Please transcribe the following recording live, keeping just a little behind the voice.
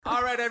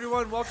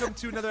everyone. Welcome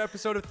to another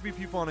episode of Three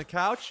People on a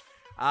Couch.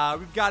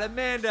 We've got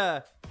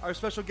Amanda, our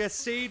special guest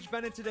Sage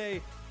Bennett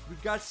today.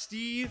 We've got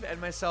Steve and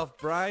myself,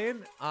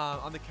 Brian.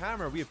 On the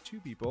camera, we have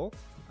two people,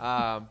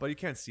 but you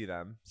can't see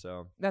them,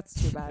 so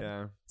that's too bad.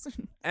 Yeah.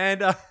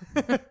 And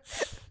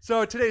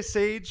so today,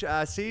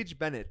 Sage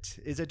Bennett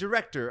is a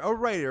director, a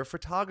writer,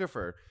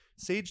 photographer.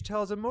 Sage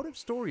tells emotive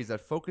stories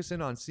that focus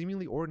in on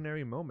seemingly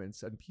ordinary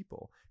moments and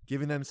people,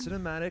 giving them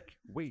cinematic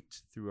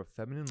weight through a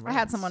feminine lens. I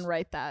had someone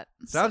write that.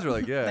 Sounds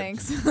really good.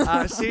 Thanks.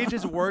 Sage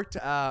has worked,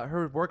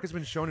 her work has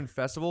been shown in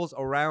festivals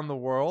around the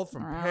world,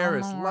 from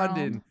Paris,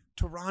 London,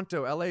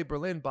 Toronto, LA,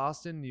 Berlin,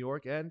 Boston, New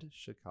York, and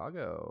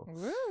Chicago.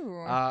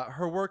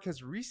 Her work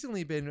has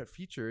recently been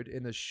featured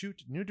in the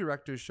Shoot New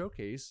Directors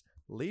Showcase,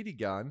 Lady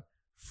Gun,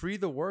 Free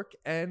the Work,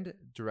 and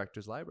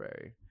Directors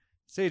Library.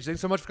 Sage,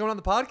 thanks so much for coming on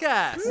the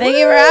podcast. Thank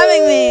you for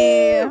having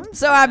me. I'm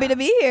so happy to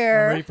be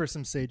here. I'm ready for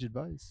some sage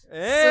advice. Some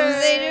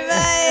sage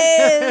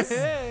advice.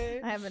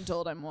 I haven't been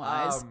told I'm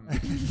wise.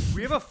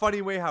 We have a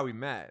funny way how we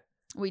met.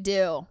 We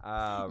do.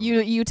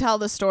 You tell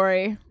the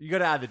story. You got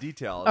to add the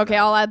details. Okay,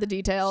 I'll add the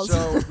details.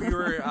 So we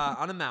were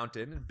on a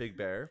mountain in Big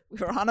Bear. We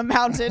were on a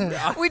mountain.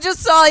 We just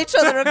saw each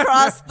other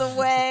across the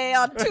way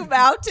on two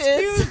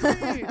mountains.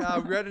 Excuse me.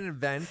 We were at an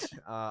event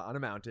on a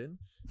mountain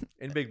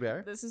in Big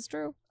Bear. This is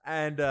true.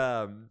 And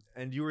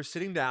you were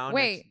sitting down.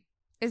 Wait,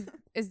 is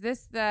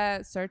this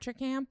the searcher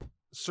camp?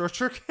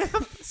 Searcher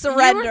camp?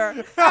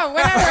 Surrender. Oh,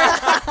 whatever.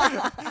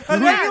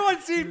 Has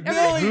anyone seen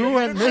Billy? Who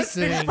went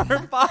missing? For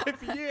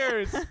 5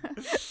 years.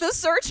 The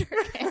searcher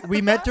camp.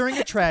 We met during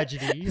a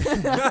tragedy.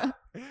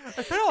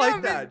 I kind of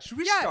like that. Should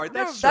we start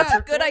that? That's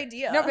a good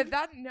idea. No, but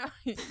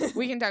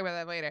we can talk about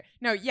that later.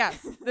 No,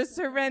 yes, the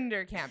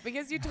surrender camp,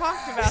 because you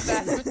talked about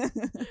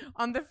that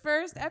on the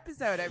first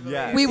episode, I believe.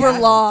 Yeah. We were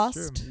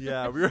lost.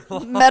 Yeah, we were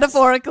lost.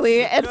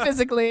 Metaphorically and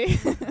physically.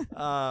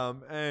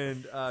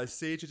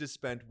 Sage had just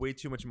spent way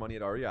too much money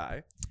at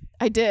REI.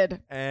 I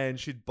did. And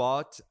she'd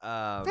bought...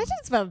 I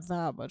didn't spend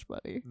that much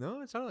money.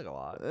 No, it sounded like a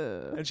lot.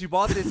 And she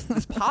bought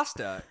this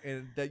pasta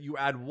that you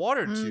add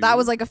water to. That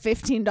was like a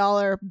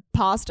 $15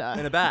 pasta.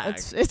 In a bag.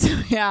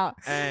 It's yeah.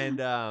 And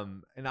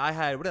I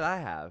had... What did I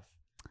have?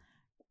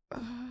 I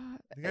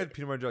think I had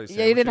peanut butter jelly sandwiches.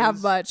 Yeah, you didn't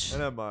have much. I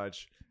didn't have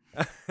much.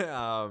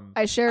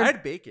 I shared... I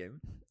had bacon.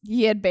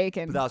 He had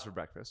bacon. But that was for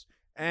breakfast.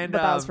 And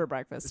but that was for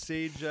breakfast.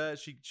 Sage,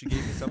 she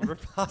gave me some of her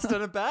pasta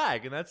in a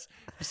bag, and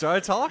we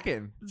started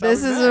talking.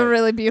 This is a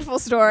really beautiful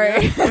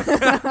story.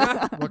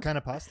 Yeah. What kind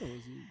of pasta was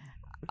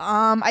it?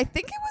 I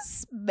think it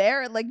was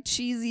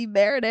cheesy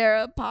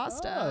marinara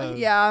pasta. Oh.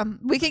 Yeah,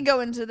 we can go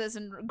into this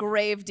in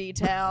grave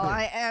detail.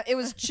 It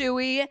was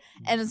chewy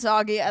and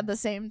soggy at the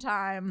same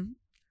time.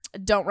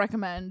 Don't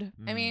recommend.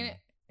 I mean,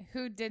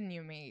 who didn't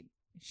you meet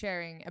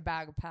sharing a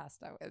bag of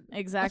pasta with?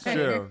 Exactly.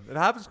 True. It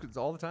happens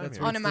all the time. That's,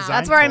 here. On a mountain.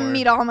 That's where I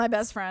meet all my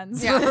best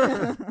friends.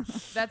 Yeah.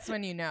 That's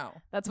when you know.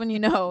 That's when you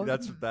know.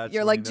 That's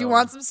you're like, do you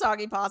want some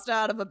soggy pasta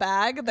out of a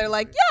bag? They're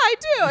like, yeah, I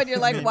do. And you're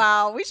like,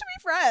 wow, we should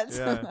be friends.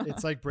 Yeah.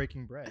 It's like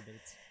breaking bread.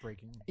 It's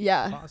breaking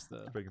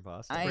pasta. Breaking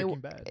pasta.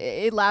 Breaking bad.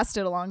 It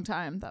lasted a long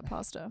time, that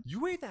pasta.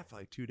 You ate that for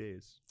like 2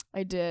 days.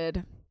 I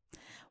did.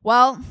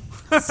 Well,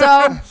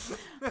 so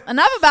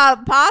enough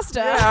about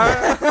pasta.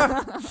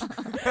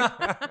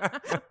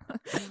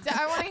 So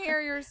I want to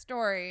hear your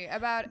story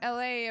about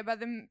LA, about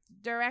the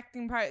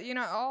directing part,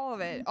 all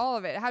of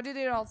it. How did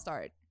it all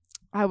start?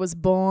 I was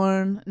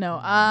born. No.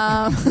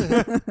 How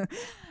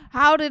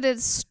did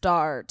it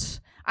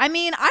start? I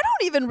mean, I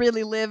don't even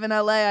really live in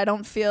LA. I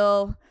don't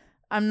feel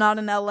I'm not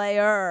an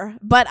LA-er.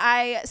 But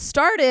I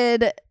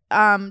started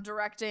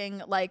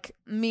directing, like,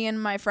 me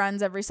and my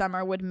friends every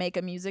summer would make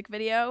a music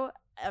video,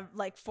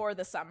 like, for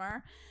the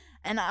summer.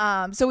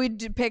 And so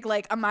we'd pick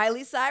like a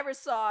Miley Cyrus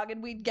song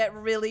and we'd get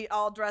really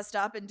all dressed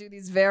up and do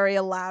these very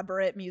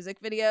elaborate music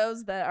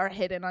videos that are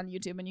hidden on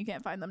YouTube and you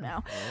can't find them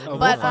now. Oh,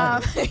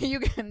 but you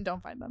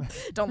don't find them.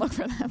 Don't look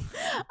for them.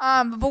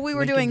 But we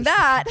were doing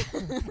that.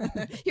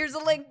 Here's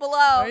a link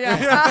below.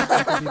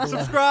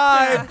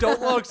 Subscribe. Don't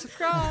look.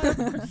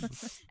 Subscribe.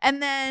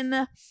 And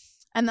then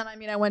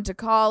I went to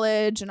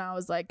college and I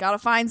was like, gotta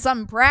find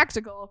something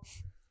practical.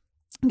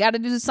 Got to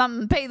do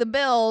something, pay the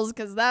bills,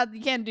 because that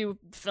you can't do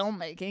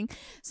filmmaking.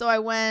 So I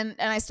went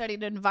and I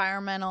studied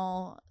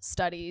environmental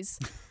studies.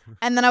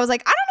 And then I was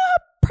like, I don't know how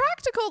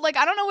practical, like,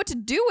 I don't know what to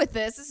do with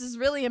this. This is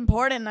really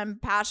important. I'm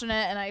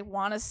passionate and I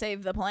want to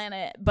save the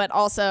planet. But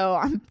also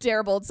I'm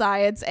terrible at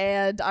science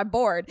and I'm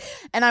bored.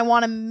 And I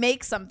want to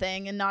make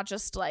something and not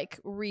just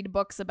like read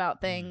books about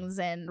things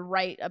and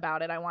write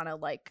about it. I want to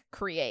like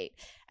create.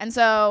 And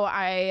so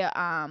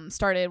I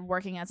started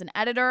working as an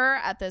editor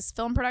at this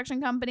film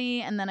production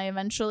company. And then I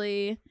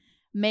eventually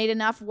made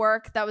enough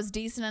work that was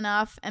decent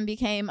enough and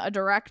became a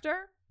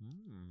director.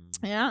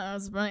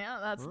 That's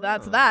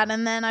that.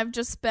 And then I've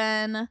just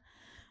been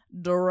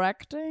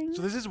directing.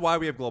 So this is why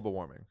we have global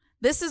warming.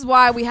 This is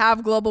why we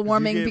have global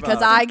warming,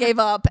 because I gave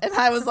up and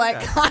I was like,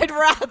 I'd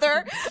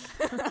rather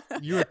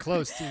You were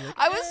close too.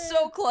 I was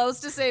so close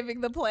to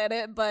saving the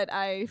planet, but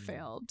I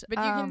failed. But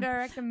you can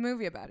direct a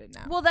movie about it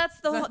now. Well, that's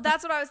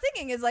that's what I was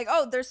thinking is like,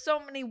 oh, there's so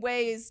many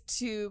ways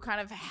to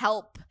kind of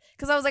help.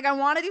 Because I was like, I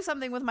want to do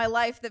something with my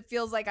life that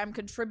feels like I'm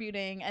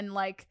contributing and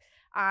like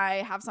I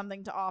have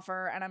something to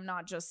offer and I'm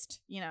not just,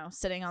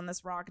 sitting on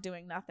this rock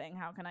doing nothing.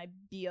 How can I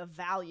be of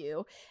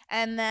value?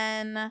 And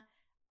then,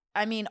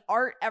 I mean,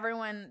 art,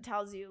 everyone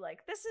tells you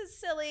like, this is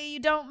silly. You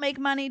don't make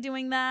money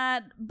doing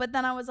that. But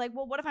then I was like,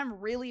 well, what if I'm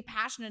really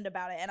passionate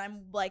about it? And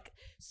I'm like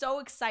so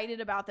excited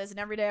about this. And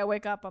every day I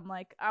wake up, I'm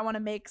like, I want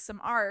to make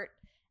some art.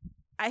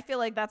 I feel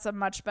like that's a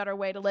much better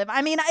way to live.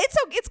 I mean,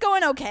 it's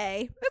going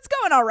okay. It's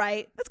going all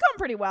right. It's going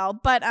pretty well.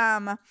 But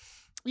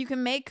you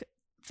can make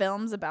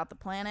films about the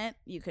planet.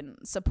 You can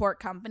support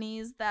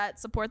companies that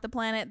support the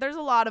planet. There's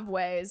a lot of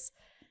ways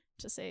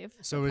to save.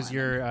 So is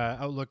your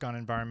outlook on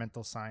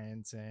environmental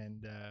science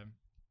and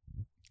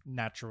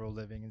natural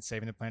living and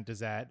saving the planet, does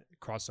that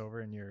cross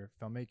over in your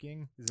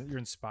filmmaking? You're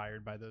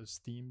inspired by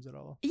those themes at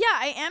all? Yeah,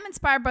 I am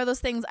inspired by those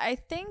things. I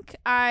think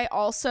I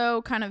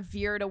also kind of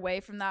veered away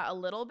from that a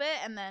little bit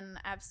and then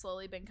I've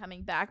slowly been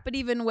coming back. But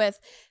even with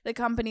the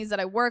companies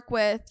that I work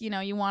with,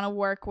 you want to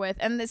work with,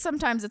 and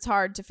sometimes it's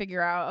hard to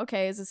figure out,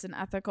 okay, is this an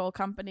ethical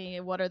company?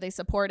 What are they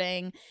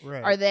supporting?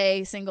 Right. Are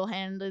they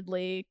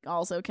single-handedly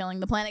also killing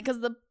the planet?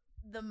 Because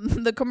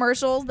the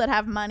commercials that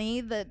have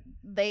money, that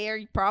they are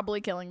probably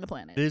killing the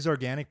planet. It is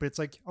organic, but it's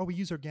like, oh, we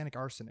use organic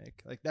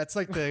arsenic. Like that's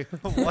like the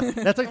what?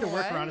 That's like the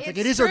workaround. It's like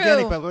it is true.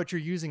 Organic, but what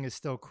you're using is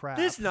still crap.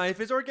 This knife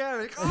is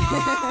organic.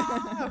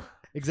 Ah!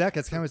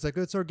 Exactly. It's kind of it's like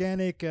it's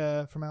organic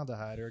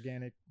formaldehyde,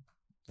 organic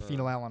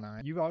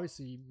phenylalanine. You've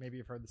obviously maybe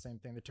have heard the same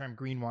thing, the term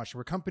greenwashing,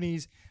 where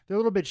companies they're a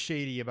little bit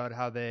shady about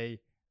how they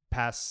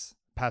pass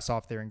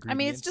off their ingredients. I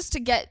mean, it's just to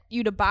get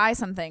you to buy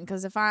something.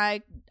 Because if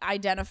I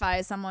identify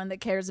as someone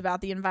that cares about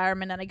the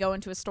environment and I go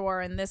into a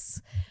store and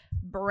this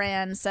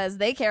brand says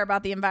they care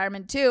about the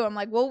environment too, I'm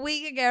like, well,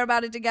 we can care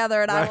about it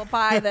together and I will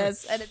buy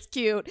this and it's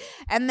cute.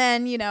 And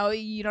then, you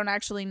don't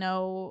actually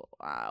know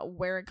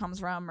where it comes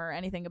from or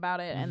anything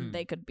about it. And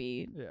they could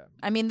be,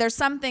 I mean, there's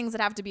some things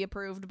that have to be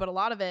approved, but a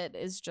lot of it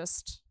is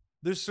just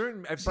I've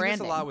seen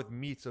this a lot with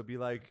meat. So it'd be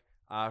like,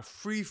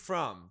 free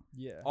from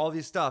all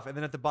these stuff, and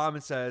then at the bottom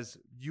it says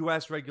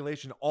U.S.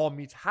 regulation: all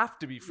meats have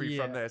to be free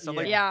from this. I'm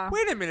like,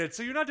 wait a minute,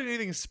 so you're not doing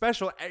anything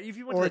special. If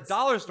you went to the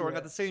dollar store and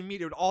got the same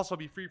meat, it would also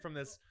be free from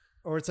this.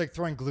 Or it's like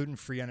throwing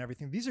gluten-free on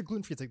everything. These are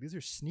gluten-free. It's like these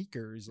are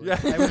sneakers.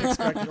 Like, I would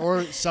expect it.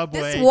 Or Subway.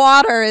 This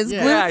water is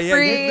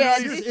gluten-free.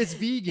 It's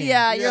vegan.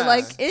 Yeah, you're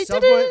like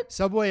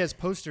Subway has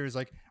posters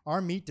like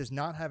our meat does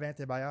not have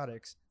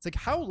antibiotics. It's like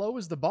how low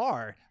is the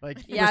bar? Like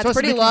we're supposed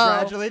to be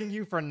congratulating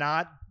you for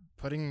not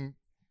putting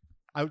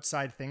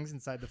outside things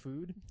inside the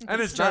food,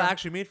 and it's not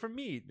actually made from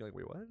meat. You're like,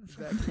 wait, what?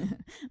 Exactly.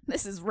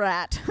 This is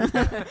rat.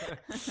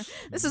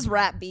 This is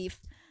rat beef.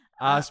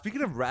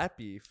 Speaking of rat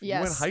beef, you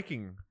went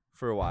hiking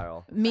for a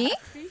while. Me?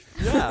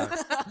 Yeah.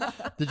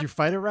 Did you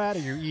fight a rat or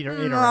you ate a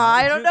rat? No,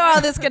 I don't know how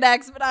this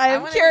connects, but I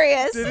am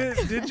curious.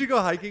 Did you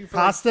go hiking for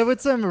pasta with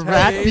some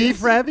rat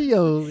beef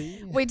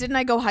ravioli? Wait, didn't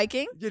I go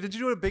hiking? Yeah, did you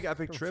do a big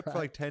epic trip for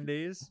like 10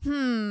 days?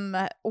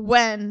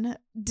 When?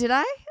 Did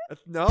I?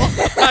 No.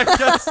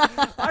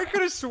 I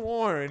could have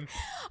sworn.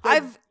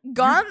 I've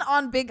gone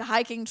on big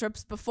hiking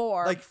trips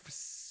before. Like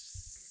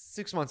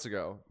 6 months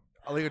ago.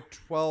 Like a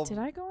 12. Did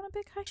I go on a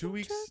big hiking 2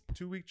 weeks,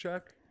 trip? 2-week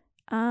check?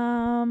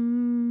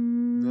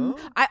 No.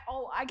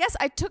 I guess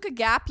I took a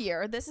gap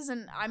year. This is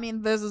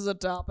a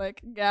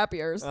topic. Gap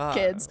years,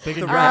 kids. Big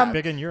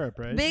in Europe,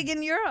 right? Big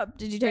in Europe.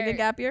 Did you take a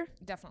gap year?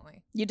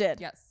 Definitely. You did?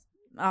 Yes.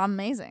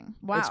 Amazing.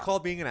 Wow. It's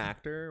called being an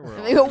actor.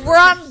 We're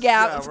on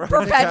gap.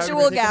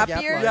 Perpetual gap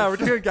year. Yeah, we're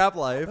doing gap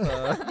life.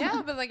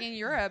 Yeah, but like in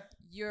Europe,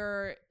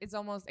 it's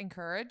almost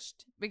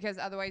encouraged because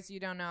otherwise you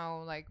don't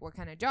know like what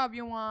kind of job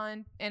you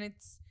want, and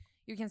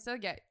you can still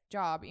get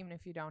job even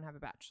if you don't have a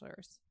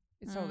bachelor's.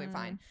 It's totally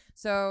fine.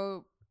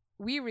 So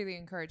we really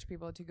encourage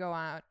people to go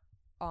out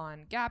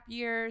on gap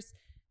years,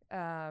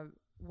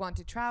 want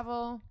to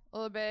travel a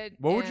little bit.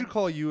 What would you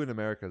call you in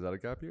America? Is that a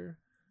gap year?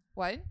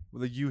 What?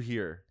 Like you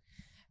here.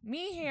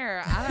 Me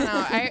here. I don't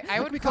know. I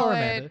would call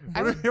it.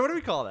 What do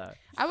we call that?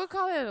 I would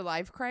call it a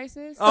life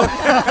crisis.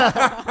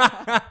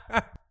 Oh.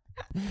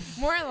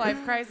 More a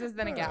life crisis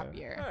than a gap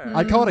year.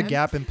 I'd call it a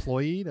Gap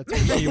employee. That's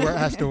what she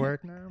has to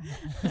work now.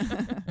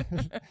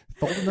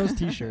 Folding those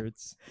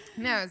T-shirts.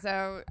 No,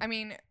 so I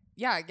mean,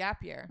 yeah,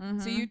 gap year.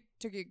 So you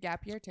took a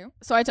gap year too?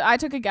 So I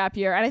took a gap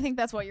year, and I think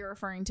that's what you're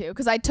referring to,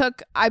 because I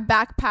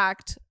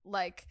backpacked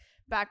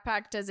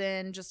as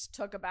in just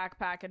took a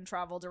backpack and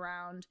traveled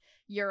around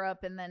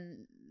Europe and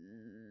then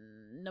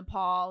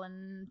Nepal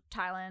and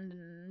Thailand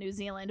and New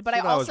Zealand. But I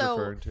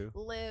also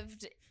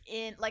lived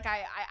in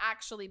I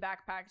actually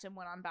backpacked and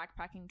went on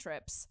backpacking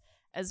trips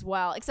as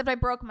well. Except I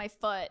broke my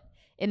foot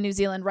in New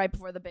Zealand right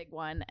before the big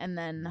one, and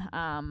then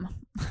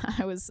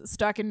I was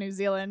stuck in New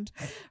Zealand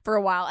for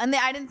a while, and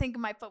I didn't think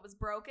my foot was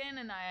broken,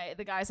 and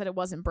the guy said it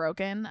wasn't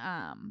broken,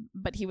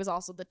 but he was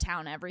also the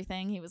town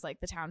everything. He was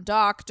like the town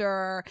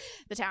doctor,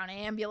 the town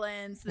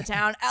ambulance, the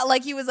town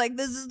like he was like,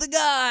 this is the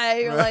guy.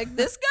 You're like,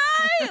 this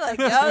guy, like,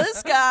 oh,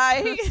 this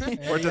guy.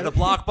 Went to the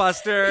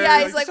Blockbuster.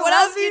 Yeah, he's like, what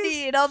else do you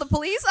need? Oh, the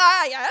police?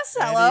 Ah, yes,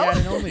 hello.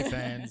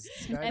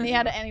 And he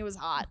had an OnlyFans. And he was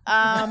hot.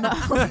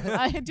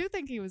 I do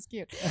think he was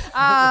cute.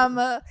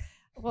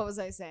 What was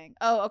I saying?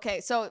 Oh,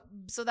 okay. So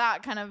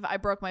that kind of, I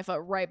broke my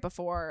foot right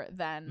before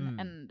then,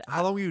 and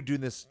How long were you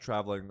doing this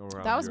traveling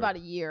around? that was Europe? about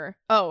a year.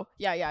 Oh,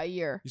 yeah, a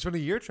year. You spent a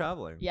year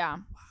traveling. Yeah.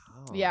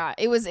 Wow. Yeah,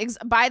 it was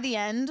by the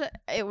end.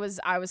 I was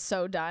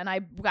so done. I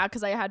got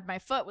because I had my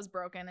foot was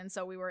broken, and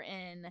so we were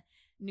in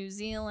New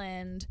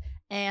Zealand,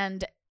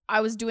 and I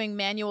was doing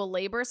manual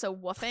labor, so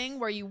woofing,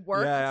 where you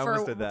work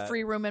for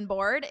free room and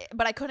board,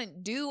 but I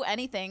couldn't do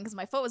anything because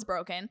my foot was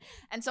broken,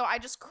 and so I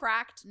just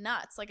cracked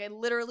nuts. Like I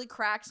literally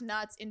cracked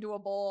nuts into a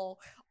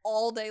bowl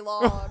all day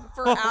long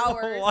for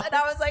hours, and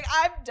I was like,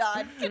 I'm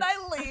done. Can I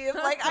leave?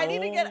 Like I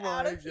need to get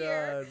out of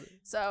here.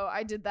 So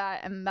I did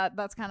that, and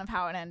that's kind of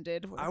how it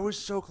ended. I was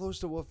so close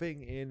to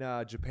woofing in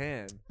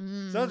Japan.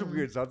 Sounds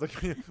weird. Sounds like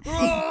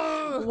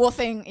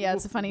woofing. Yeah,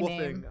 it's a funny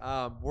name.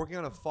 Working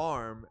on a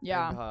farm.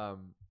 Yeah. And,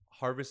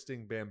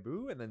 harvesting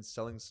bamboo and then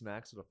selling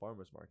snacks at a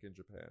farmer's market in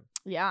Japan.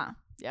 Yeah.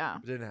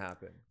 It didn't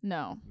happen.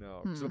 No.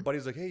 So my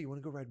buddy's like, hey, you want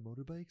to go ride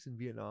motorbikes in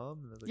Vietnam?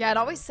 And I was like, yeah, it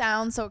always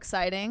sounds so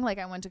exciting. Like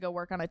I went to go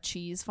work on a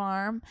cheese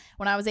farm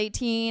when I was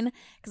 18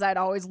 because I'd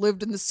always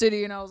lived in the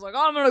city, and I was like,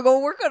 I'm going to go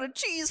work on a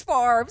cheese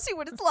farm, see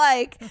what it's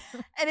like.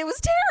 And it was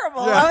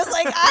terrible. Yeah. I was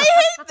like, I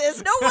hate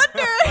this. No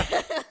wonder.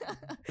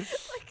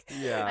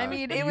 I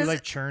mean, it was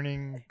like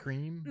churning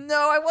cream.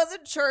 No, I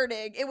wasn't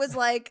churning. It was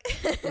like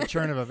a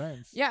churn of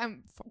events. Yeah,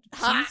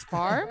 cheese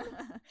farm.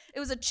 It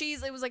was a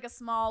cheese. It was like a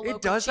small.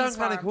 It does sound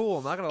kind of cool.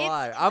 I'm not gonna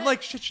lie. I'm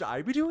like, shit, should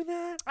I be doing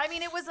that? I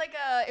mean, it was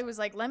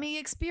like let me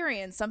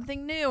experience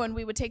something new, and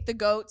we would take the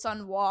goats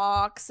on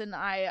walks, and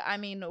I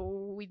mean,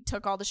 we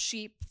took all the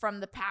sheep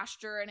from the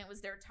pasture, and it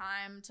was their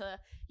time to,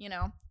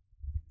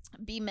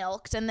 be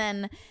milked, and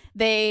then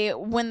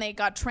when they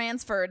got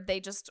transferred, they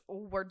just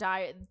were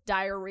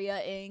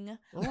diarrheaing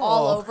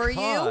all over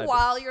you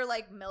while you're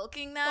like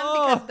milking them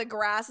because the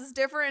grass is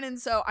different. And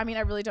so I mean,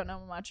 I really don't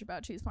know much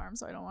about cheese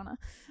farms, so I don't want to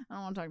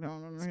talk to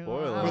them.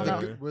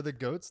 Spoiler. Were the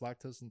goats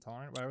lactose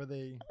intolerant? Why were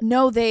they?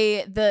 No,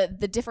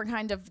 the different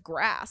kind of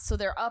grass, so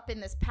they're up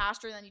in this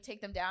pasture, and then you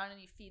take them down and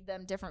you feed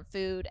them different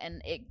food,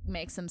 and it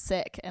makes them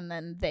sick, and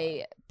then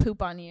they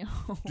poop on you.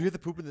 Do you have to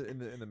poop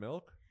in the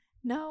milk?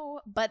 No,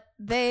 but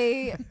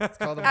they.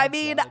 I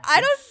mean,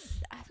 I don't.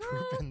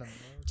 Poop in the milk.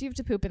 Do you have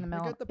to poop in the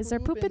milk? Is there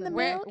poop in the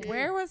milk?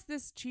 Where was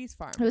this cheese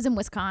farm? It was in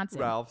Wisconsin.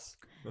 Ralph's.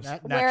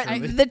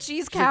 The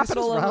cheese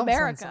capital of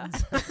America.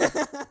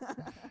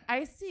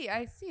 I see.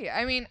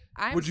 I mean,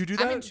 would you do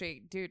that? I'm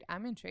intrigued, dude.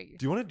 I'm intrigued.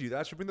 Do you want to do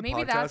that? Should we bring the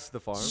Maybe podcast to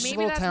the farm? It's a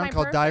little town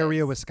called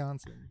Diarrhea,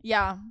 Wisconsin.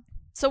 Yeah.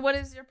 So what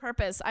is your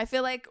purpose? I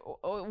feel like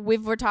we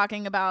were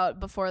talking about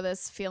before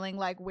this, feeling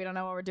like we don't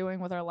know what we're doing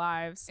with our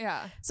lives.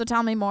 Yeah. So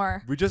tell me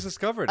more. We just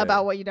discovered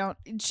about what you don't.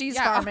 Cheese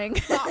farming.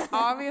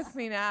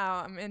 Obviously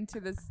now I'm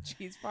into this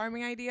cheese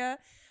farming idea.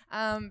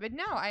 But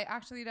no, I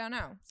actually don't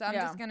know. So I'm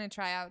just going to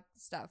try out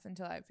stuff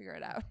until I figure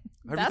it out.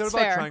 Have you thought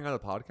about trying out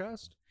a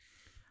podcast?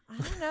 I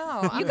don't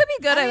know. You could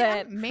be good at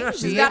it. Maybe.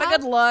 She's got a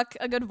good look,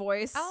 a good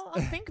voice. I'll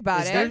think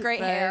about it.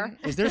 Great hair.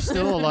 Is there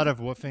still a lot of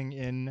woofing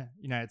in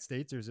United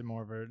States, or is it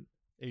more of an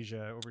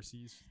Asia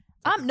overseas?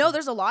 No,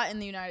 there's a lot in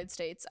the United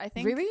States, I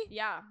think. Really?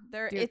 Yeah.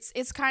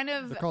 It's kind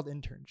of. They're called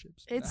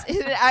internships.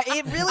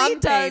 It really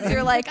does.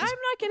 You're like, I'm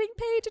not getting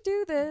paid to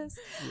do this.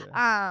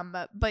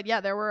 Yeah. But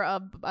yeah,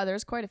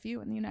 there's quite a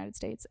few in the United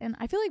States, and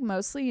I feel like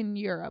mostly in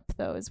Europe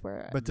though is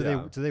where. But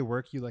do they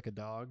work you like a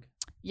dog?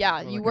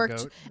 Yeah, or you like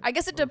worked. I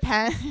guess it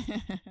depends.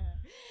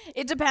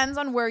 It depends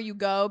on where you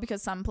go,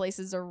 because some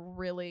places are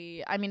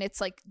really, I mean,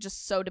 it's like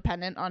just so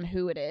dependent on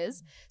who it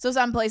is. So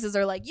some places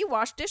are like, you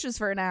wash dishes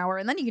for an hour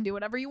and then you can do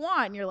whatever you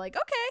want. And you're like,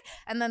 okay.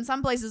 And then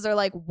some places are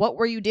like, what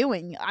were you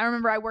doing? I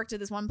remember I worked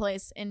at this one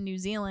place in New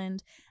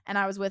Zealand, and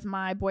I was with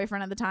my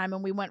boyfriend at the time,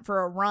 and we went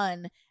for a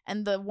run.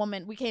 And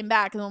we came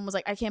back, and the woman was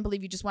like, I can't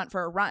believe you just went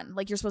for a run.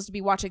 Like, you're supposed to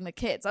be watching the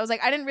kids. I was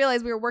like, I didn't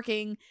realize we were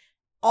working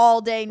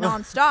all day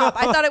nonstop.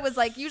 I thought it was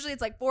like, usually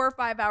it's like 4 or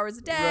 5 hours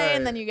a day,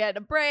 and then you get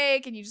a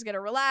break and you just get to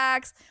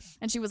relax.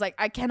 And she was like,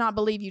 I cannot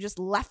believe you just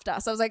left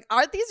us. I was like,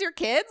 aren't these your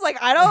kids? Like,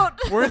 I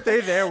don't. Weren't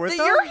they there with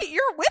them?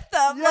 You're with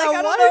them. Yeah, like,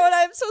 I don't know what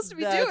I'm supposed to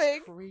be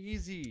doing.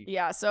 Crazy.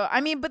 Yeah. So,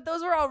 I mean, but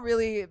those were all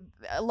really,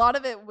 a lot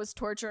of it was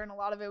torture and a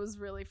lot of it was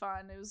really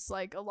fun. It was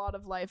like a lot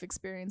of life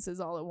experiences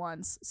all at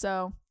once.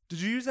 So Did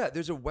you use that?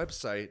 There's a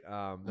website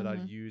that I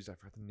use. I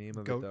forgot the name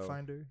of Goat it though.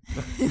 Finder.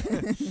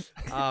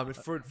 It's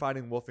for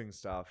finding wolfing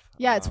stuff.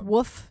 Yeah, it's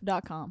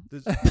woof.com.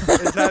 Is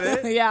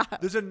that it? Yeah.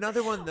 There's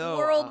another one though.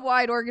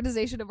 Worldwide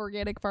Organization of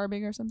Organic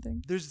Farming or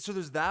something. There's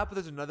that, but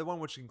there's another one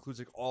which includes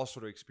like all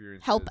sort of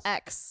experiences. Help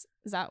X.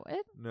 Is that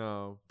it?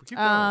 No. But keep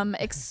going.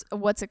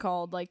 What's it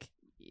called? Like,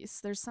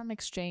 there's some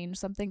exchange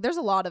something. There's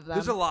a lot of them.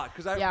 There's a lot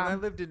because Yeah. when I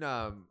lived in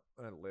I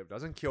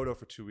was in Kyoto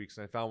for 2 weeks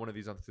and I found one of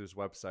these on this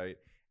website.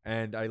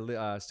 And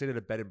I stayed at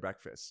a bed and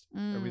breakfast,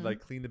 and we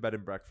like cleaned the bed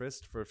and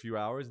breakfast for a few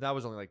hours. And that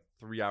was only like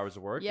 3 hours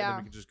of work, and then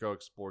we could just go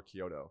explore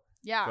Kyoto.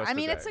 Yeah, rest I of the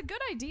mean, it's day. a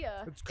good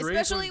idea, It's great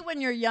especially when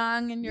you're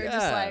young and you're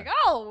just Yeah. like,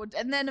 oh,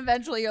 and then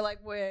eventually you're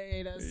like,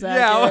 wait a second,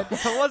 Yeah,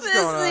 what's this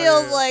going on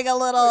feels here? like a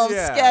little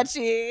Yeah.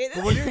 sketchy.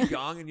 But when you're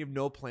young and you have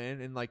no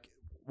plan, and like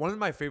one of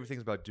my favorite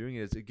things about doing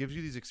it is it gives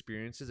you these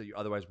experiences that you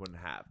otherwise wouldn't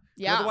have. 'Cause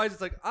Yeah. Otherwise,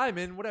 it's like I'm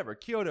in whatever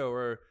Kyoto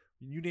or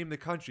you name the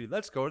country.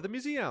 Let's go to the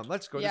museum.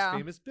 Let's go to Yeah. this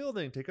famous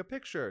building. Take a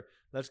picture.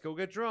 Let's go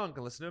get drunk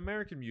and listen to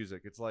American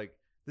music. It's like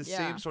the Yeah.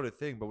 same sort of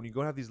thing. But when you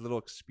go have these little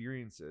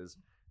experiences,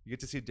 you get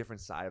to see a different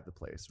side of the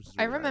place. Which is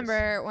I really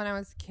remember when I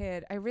was a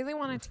kid, I really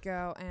wanted to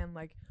go and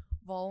like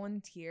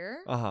volunteer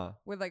Nice.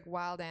 with like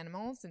wild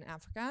animals in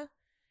Africa,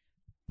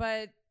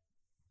 but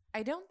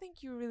I don't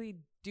think you really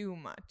do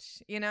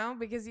much, you know,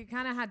 because you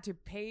kind of had to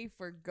pay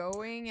for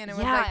going, and it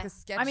was like the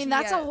sketchy. I mean,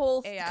 that's a whole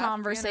AF, you know?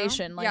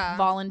 conversation, like Yeah.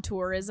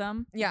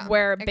 voluntourism, Yeah,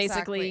 where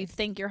basically exactly.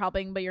 think you're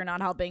helping, but you're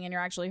not helping, and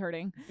you're actually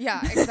hurting.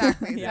 Yeah,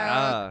 exactly.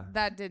 Yeah. So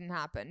that didn't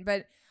happen.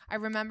 But I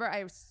remember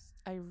I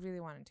really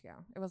wanted to go.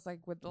 It was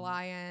like with the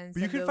lions. But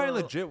you and can the find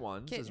little legit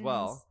ones as kittens.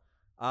 well.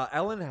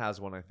 Ellen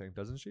has one, I think,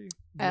 doesn't she?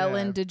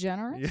 Ellen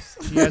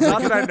DeGeneres. She has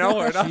Not like that I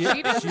know her.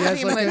 She doesn't She has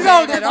seem like a- legit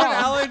No, at good all. for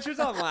Ellen. She was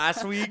on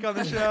last week on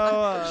the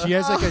show. She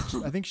has like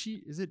a. I think she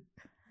is it.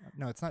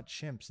 No, it's not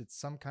chimps. It's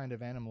some kind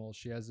of animal.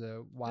 She has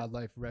a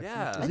wildlife refuge.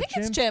 Yeah. Is I it think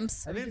it's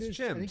chimps. I think it's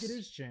I think it chimps.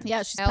 is chimps.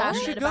 Yeah, she's Ellen? You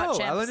passionate should about go.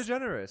 chimps. Ellen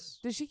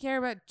DeGeneres. Does she care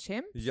about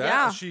chimps?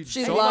 Yeah, she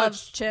she so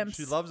loves much, chimps.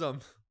 She loves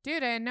them.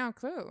 Dude, I had no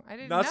clue. I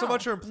didn't Not know. so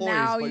much her employees,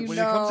 Now but you when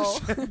it comes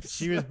to chimps.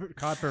 She was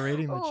caught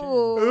berating the chimp.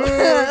 Ooh.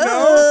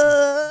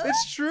 no.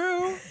 It's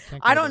true.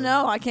 Can't I go don't there.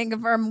 know. I can't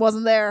confirm.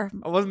 Wasn't there.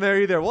 I wasn't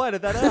there either. We'll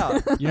edit that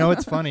out. You know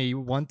what's funny?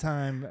 One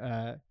time,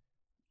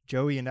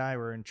 Joey and I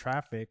were in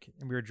traffic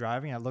and we were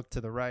driving. I looked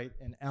to the right,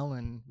 and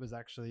Ellen was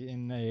actually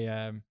in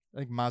a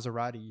like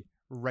Maserati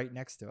right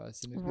next to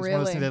us. And it was one of those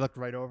Really? things. They looked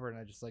right over, and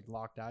I just like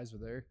locked eyes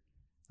with her.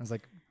 I was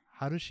like,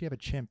 "How does she have a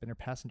chimp in her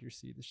passenger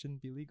seat? This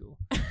shouldn't be legal."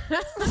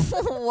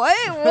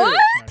 Wait, what?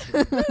 Not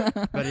true.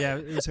 But yeah,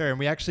 it was her, and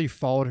we actually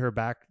followed her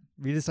back.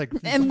 We just like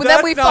And then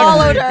That's we not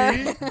followed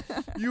creepy.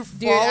 her. You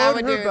Dude, I followed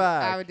would her do.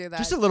 back. I would do that.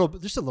 just a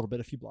little bit,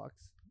 a few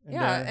blocks. And,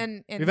 yeah, uh,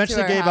 and we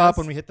eventually gave up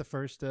when we hit the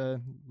first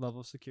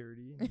level of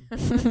security.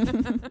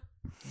 and-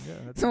 yeah,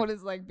 that's So what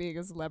is like being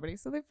a celebrity?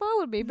 So they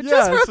followed me, but Yeah,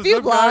 just this for a is few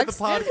some guy at blocks.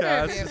 The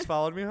podcast Interview. just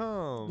followed me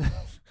home.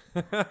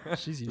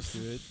 she's used to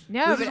it.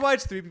 no, This but is why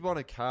it's 3 people on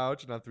a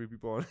couch, not 3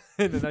 people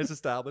in a nice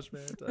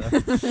establishment.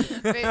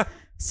 but,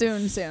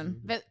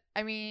 Soon. but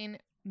I mean,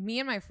 me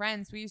and my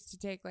friends, we used to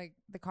take like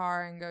the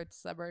car and go to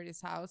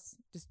celebrities' house,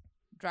 just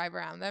drive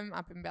around them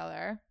up in Bel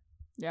Air.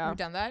 Yeah. You've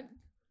done that?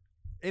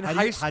 In How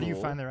high do you, school. how do you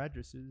find their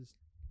addresses?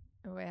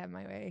 Oh, I have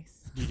my ways.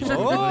 Do you just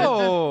Google it?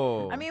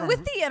 Oh. I mean,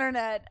 with the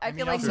internet, I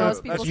feel like also, most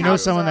people. if that's you know true.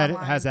 someone that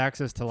has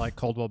access to like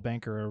Coldwell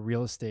Banker or a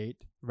real estate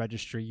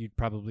registry, you'd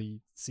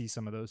probably see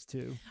some of those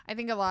too. I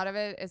think a lot of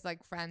it is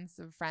like friends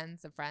of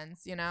friends of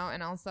friends, you know,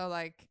 and also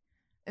like,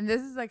 and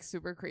this is like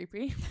super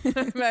creepy,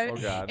 but Oh,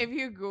 God. if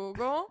you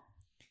Google,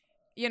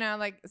 you know,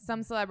 like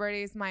some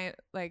celebrities might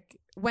like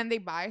when they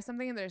buy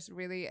something that's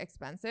really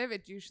expensive,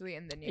 it's usually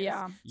in the news.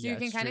 Yeah. So you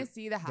can kind of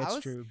see the house.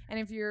 That's true. And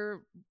if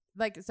you're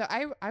like, so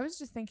I was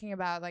just thinking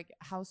about like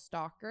how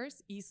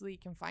stalkers easily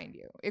can find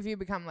you if you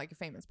become like a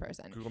famous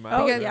person. Google Oh,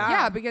 Maps. Because,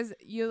 yeah. because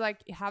you like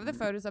have the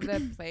photos of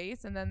the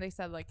place, and then they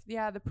said like,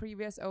 yeah, the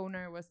previous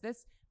owner was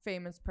this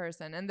famous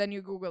person, and then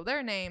you Google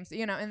their names,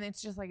 you know, and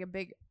it's just like a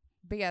big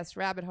ass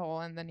rabbit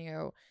hole, and then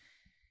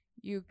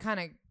you kind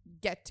of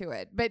get to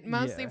it. But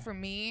mostly Yeah. for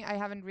me, I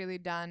haven't really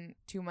done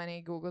too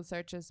many Google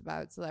searches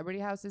about celebrity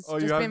houses. Oh,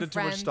 just you haven't been done too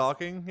much friends.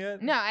 stalking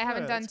yet? No, I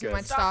haven't Yeah, done that's too good.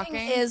 much Stalking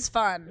stalking. is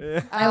fun.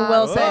 Yeah. I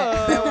will say.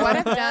 But what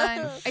I've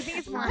done, I think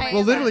it's more. Right.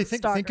 Well, Well, literally,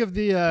 Stalker. think of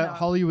the No.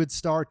 Hollywood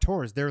star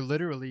tours. They're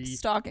literally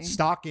Stalking.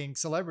 stalking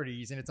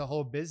celebrities, and it's a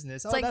whole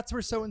business. like- That's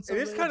where so and so.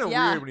 It is kind of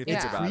Yeah. weird when you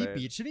think Yeah. about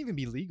creepy. it. It shouldn't even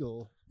be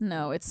legal.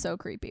 No, it's so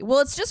creepy. Well,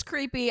 it's just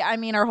creepy. I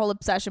mean, our whole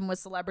obsession with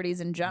celebrities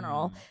in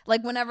general.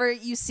 Like, whenever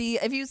if you see a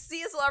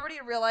celebrity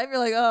in real life, you're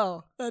like,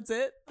 oh, that's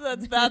it.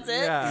 That's it.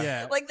 Yeah.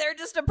 Yeah. Like, they're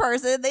just a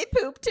person. They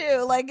poop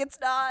too. Like, it's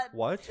not.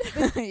 What?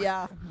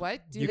 Yeah.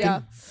 What do You they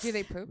can- do?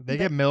 They poop? They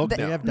get milk. they-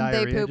 They have they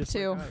diarrhea. poop just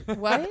too. Like us.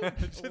 What?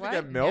 Should they What?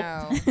 get milk?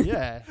 No.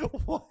 Yeah.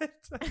 What?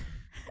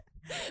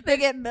 They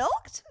get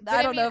milked? But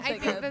I don't know mean, if they I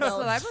think get the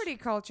milked. celebrity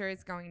culture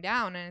is going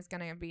down, and it's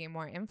going to be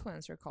more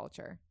influencer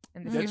culture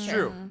in the That's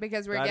future. true.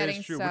 Because we're That getting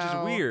is true, so which is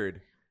weird.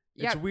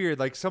 It's Yeah. weird.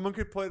 Like someone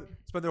could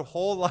spend their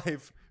whole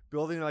life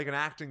building like an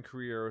acting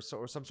career or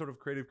some sort of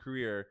creative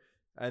career,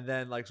 And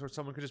then like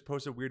someone could just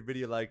post a weird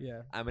video like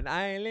Yeah. I'm an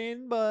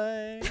island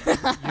boy.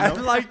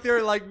 And like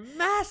they're like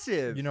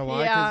massive. You know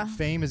why? Yeah. Because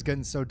fame is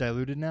getting so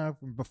diluted now.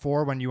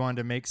 Before, when you wanted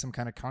to make some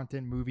kind of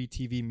content, movie,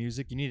 TV,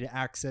 music, you needed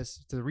access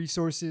to the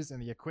resources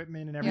and the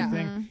equipment and Yeah.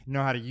 everything. Mhm. You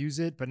know how to use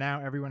it, but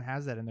now everyone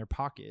has that in their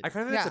pocket. I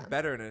kind of think Yeah. it's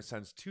better in a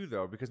sense too,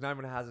 though, because now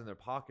everyone has it in their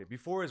pocket.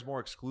 Before it was more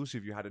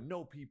exclusive. You had to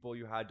know people.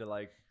 You had to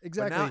like.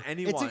 Exactly. But now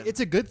anyone. It's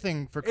a good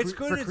thing for It's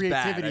good for and it's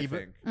bad, creativity, I but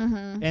think. Mm-hmm.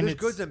 and There's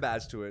it's goods and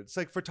bads to it. It's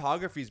like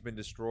photography's been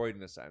destroyed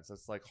in a sense.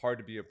 It's like hard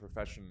to be a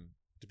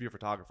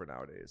photographer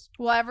nowadays.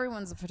 Well,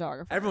 everyone's a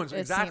photographer. Everyone's it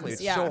exactly.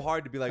 seems, It's so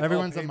hard to be like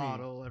everyone's oh, a pay me.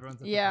 model,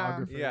 everyone's a Yeah.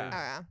 photographer. Yeah. Oh,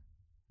 yeah.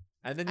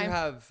 And then you I'm-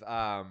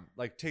 have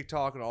like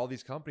TikTok and all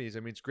these companies. I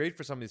mean, it's great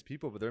for some of these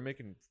people, but they're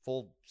making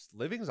full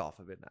livings off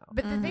of it now.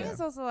 But the thing Mhm.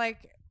 is also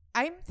like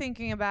I'm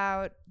thinking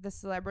about the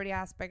celebrity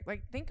aspect.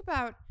 Like think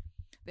about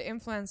the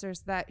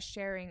influencers that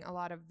sharing a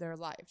lot of their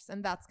lives,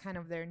 and that's kind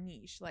of their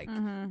niche. Like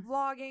Mhm.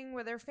 vlogging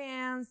with their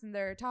fans, and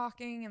they're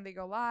talking, and they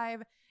go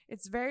live.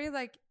 It's very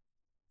like,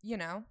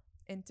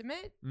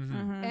 intimate.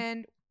 Mm-hmm. Mhm.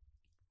 And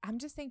I'm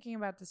just thinking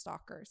about the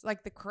stalkers,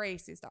 like the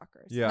crazy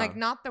stalkers. Yeah. Like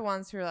not the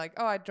ones who are like,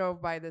 oh, I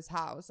drove by this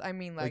house. I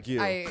mean, Like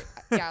like,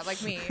 you.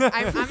 like me.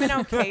 I'm an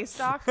okay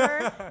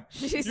stalker.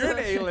 She's You're an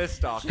a- A-list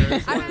stalker.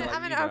 Just I'm wanted to let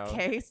an you know.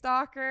 okay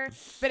stalker,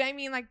 but I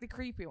mean like the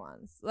creepy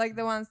ones, like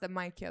the ones that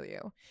might kill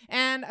you.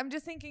 And I'm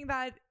just thinking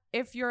that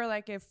if you're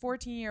like a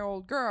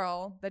 14-year-old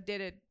girl that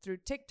did it through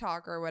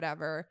TikTok or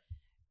whatever,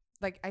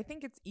 like I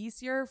think it's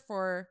easier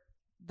for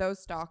those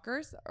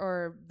stalkers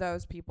or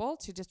those people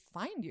to just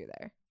find you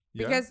there.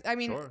 Yeah, Because I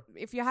mean, sure.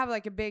 if you have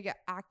like a big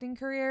acting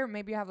career,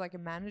 maybe you have like a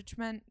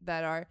management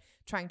that are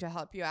trying to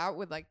help you out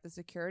with like the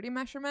security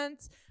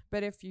measurements.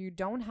 But if you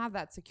don't have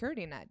that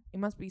security net, it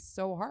must be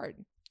so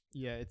hard.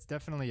 Yeah, it's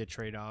definitely a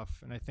trade-off.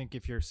 And I think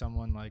if you're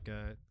someone like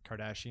a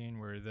Kardashian,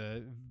 where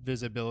the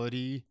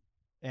visibility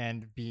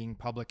and being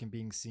public and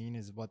being seen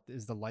is what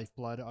is the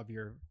lifeblood of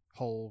your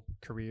whole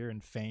career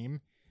and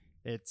fame,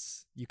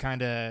 it's you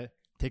kind of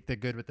take the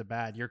good with the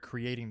bad. You're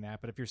creating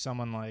that. But if you're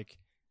someone like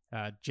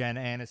Jen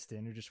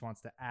Aniston, who just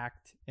wants to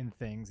act in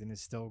things and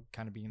is still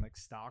kind of being like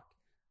stalked,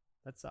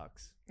 that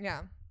sucks.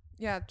 Yeah.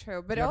 Yeah,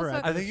 true. But You have her also,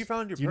 address? I think you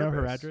found your Do you know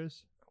her purpose.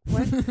 address?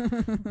 what?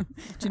 Do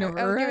you know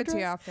I'll her give it to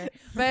you address?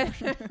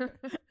 after. But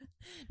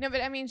no,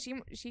 but I mean, she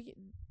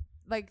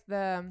like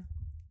the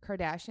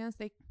Kardashians,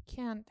 they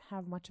can't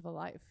have much of a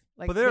life.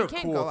 Like But they're they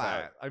can't cool go with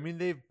out. that. I mean,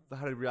 they've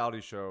had a reality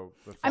show.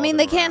 that I mean, followed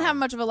they them can't have around.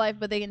 much of a life,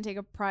 but they can take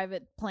a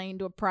private plane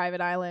to a private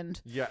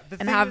island Yeah, the and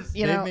thing have, is,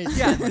 you They've know. made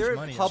yeah, so much their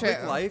money. public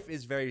True. life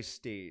is very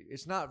state.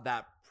 It's not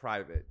that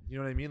private. You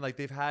know what I mean? Like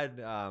they've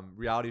had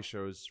reality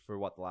shows for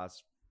the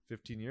last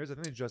 15 years. I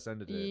think they just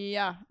ended it.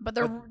 Yeah, but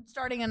they're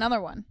starting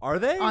another one Are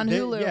they? on They-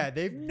 Hulu. Yeah,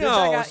 they've No,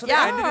 out. so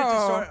Yeah. they ended it to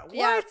start. What?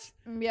 Yeah.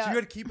 So Yeah. you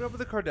had Keeping Up with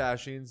the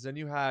Kardashians. Then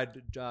you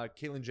had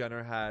Caitlyn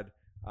Jenner had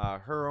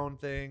her own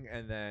thing,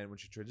 and then when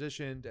she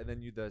transitioned, and then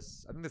I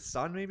think the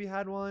Sun maybe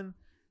had one,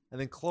 and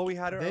then Chloe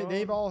had her own.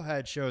 they've all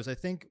had shows. I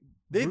think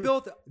They Ru-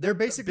 built. they're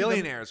basically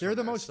billionaires. They're from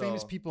the this, most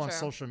famous so- people on True.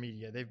 social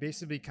media. They've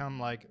basically become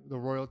like the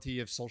royalty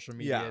of social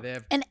media. Yeah. They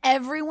have And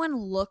everyone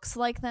looks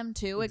like them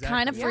too. It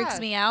kind of Exactly. freaks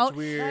Yeah. me out. It's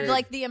weird.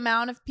 Like the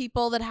amount of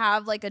people that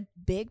have like a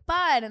big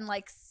butt and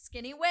like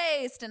skinny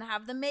waist and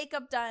have the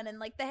makeup done and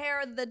like the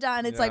hair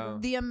done. It's Yeah.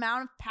 like the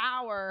amount of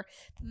power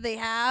they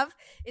have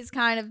is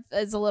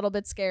a little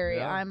bit scary.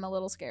 Yeah. I'm a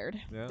little scared.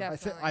 Yeah.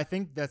 Definitely. I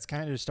think that's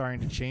kind of starting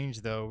to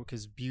change though,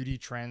 because beauty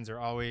trends are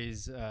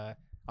always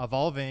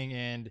evolving,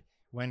 and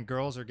when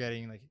girls are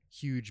getting like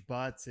huge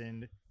butts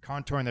and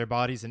contouring their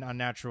bodies in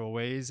unnatural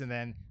ways, and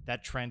then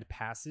that trend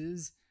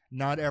passes,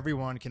 not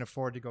everyone can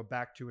afford to go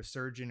back to a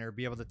surgeon or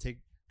be able to take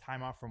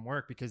time off from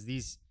work, because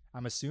these,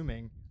 I'm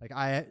assuming, like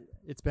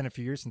it's been a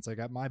few years since I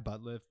got my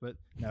butt lift, but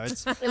no,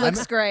 it's It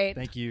looks great.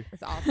 thank you.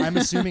 It's awesome. I'm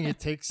assuming it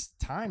takes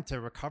time to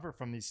recover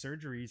from these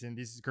surgeries, and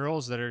these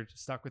girls that are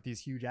stuck with these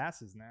huge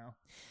asses now.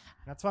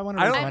 That's why I want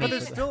to I raise don't. money But they're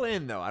for that. still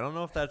in though. I don't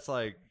know if that's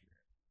like.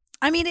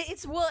 I mean,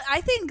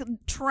 I think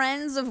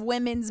trends of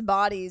women's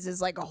bodies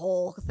is like a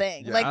whole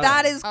thing. Yeah. Like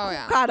that is Oh,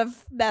 yeah. kind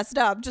of messed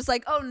up. Just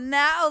like, oh,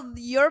 now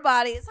your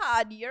body is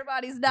hot, your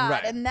body's not,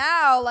 Right. and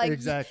now like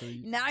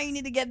Exactly. now you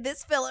need to get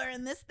this filler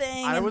and this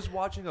thing. I and- was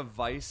watching a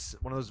Vice,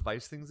 one of those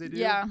Vice things they do,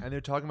 Yeah. and they're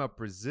talking about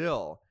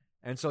Brazil.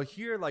 And so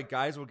here, like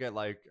guys will get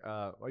like,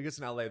 well, I guess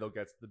in LA they'll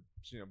get the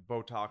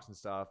Botox and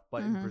stuff,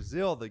 but in Mhm.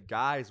 Brazil the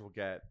guys will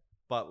get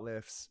butt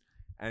lifts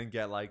and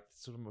get like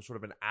sort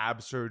of an ab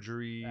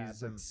surgeries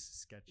That's and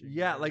sketchy.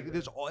 yeah, like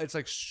there's all it's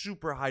like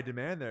super high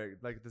demand there,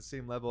 like at the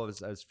same level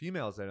as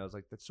females. And I was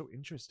like, that's so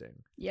interesting.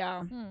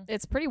 Yeah, Hmm.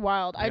 it's pretty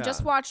wild. I just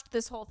Yeah. watched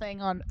this whole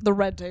thing on the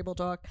Red Table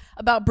Talk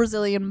about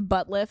Brazilian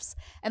butt lifts,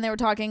 and they were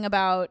talking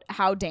about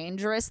how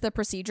dangerous the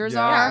procedures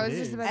Yeah, are. Yeah, I it was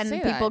just is. about to And say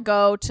people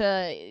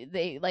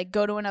that.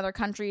 go to another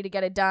country to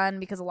get it done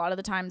because a lot of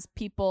the times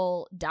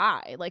people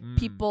die. Like Mm.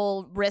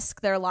 people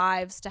risk their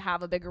lives to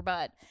have a bigger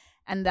butt,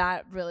 and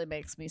that really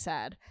makes me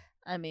sad.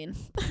 I mean,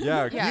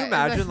 Yeah, can Yeah, you it's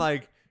imagine a-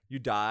 like you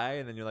die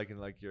and then you're like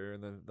you're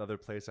in the other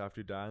place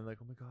after you die and like,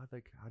 oh my god,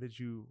 like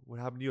what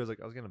happened to you? I was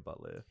like, I was getting a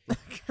butt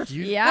lift.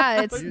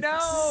 Yeah, it's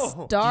no.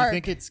 Do you dark.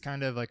 think it's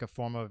kind of like a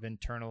form of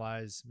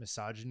internalized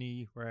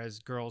misogyny, whereas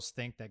girls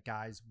think that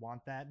guys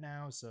want that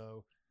now?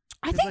 So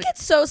I think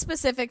it's so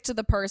specific to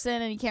the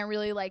person, and you can't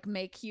really like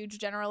make huge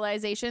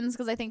generalizations,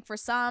 because I think for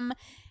some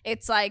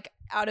it's like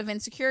out of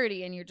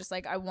insecurity, and you're just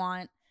like, I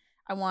want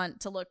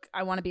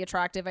to be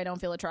attractive. I don't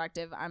feel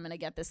attractive. I'm going to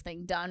get this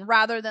thing done,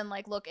 rather than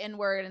like look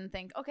inward and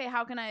think, okay,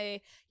 how can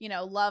I,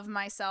 love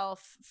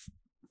myself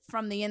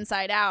from the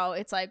inside out?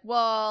 It's like,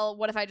 well,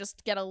 what if I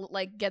just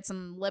get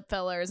some lip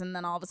fillers and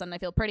then all of a sudden I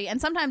feel pretty?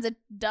 And sometimes it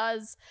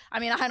does. I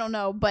mean, I don't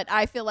know, but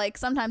I feel like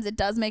sometimes it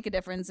does make a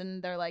difference,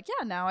 and they're like,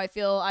 yeah, now I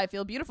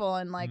feel beautiful,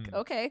 and like,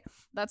 okay,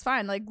 that's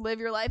fine. Like, live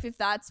your life if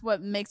that's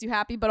what makes you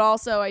happy. But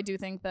also I do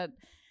think that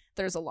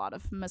there's a lot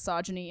of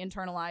misogyny,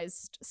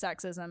 internalized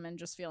sexism, and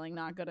just feeling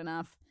not good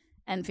enough,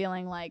 and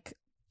feeling like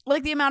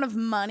the amount of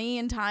money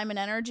and time and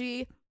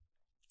energy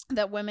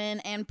that women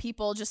and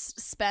people just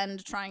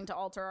spend trying to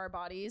alter our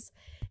bodies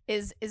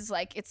is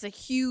like, it's a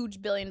huge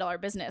 $1 billion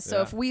business.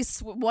 So if we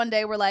one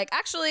day we're like,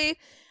 actually,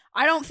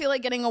 I don't feel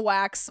like getting a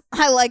wax.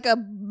 I like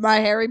my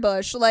hairy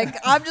bush. Like,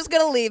 I'm just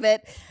gonna leave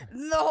it.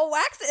 The whole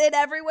wax, and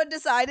everyone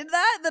decided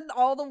that, then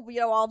all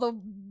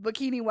the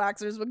bikini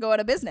waxers would go out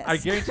of business. I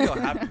guarantee it'll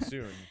happen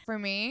soon. For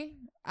me,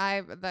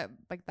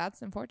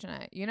 that's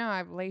unfortunate.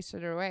 I've laced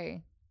it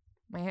away,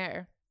 my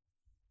hair,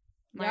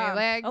 my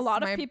legs, a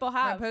lot of people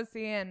have my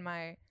pussy and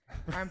my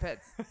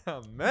armpits.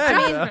 Oh, man.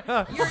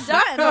 I mean, you're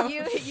done.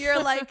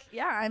 You're like,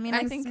 yeah. I mean,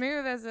 I'm I think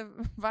smooth as a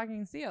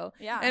fucking seal.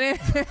 Yeah. And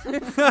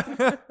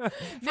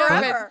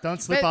forever.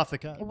 Don't slip off the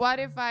cut. What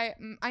if I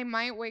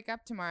might wake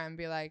up tomorrow and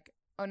be like,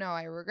 oh no,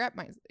 I regret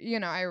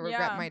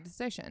my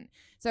decision.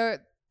 So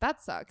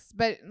that sucks.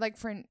 But like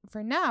for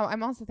now,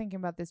 I'm also thinking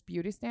about this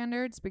beauty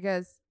standards,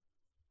 because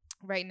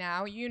right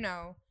now,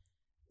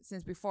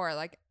 since before,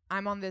 like,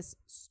 I'm on this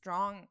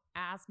strong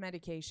ass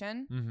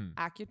medication,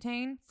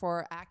 Accutane,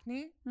 for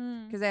acne,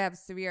 because I have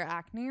severe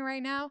acne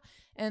right now.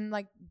 And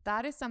like,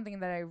 that is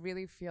something that I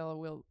really feel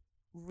will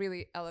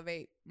really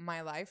elevate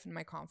my life and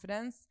my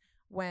confidence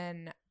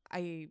when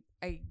I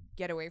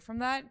get away from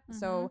that.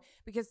 So,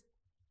 because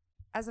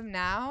as of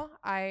now,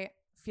 I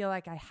feel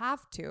like I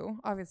have to,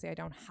 obviously I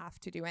don't have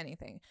to do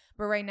anything,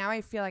 but right now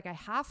I feel like I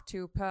have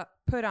to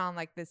put on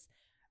like this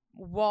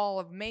wall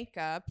of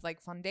makeup,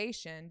 like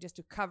foundation, just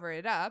to cover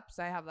it up,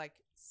 so I have like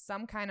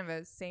some kind of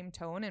a same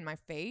tone in my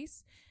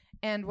face.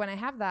 And when I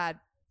have that,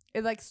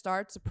 it like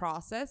starts a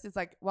process. It's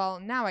like, well,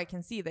 now I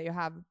can see that you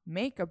have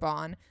makeup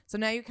on, so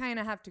now you kind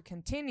of have to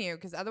continue,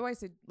 because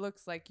otherwise it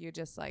looks like you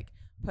just like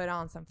put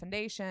on some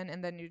foundation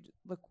and then you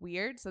look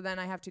weird. So then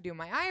I have to do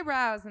my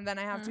eyebrows, and then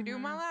I have to do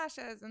my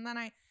lashes, and then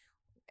I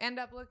end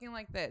up looking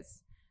like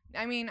this.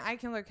 I mean, I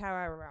can look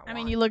however I want. I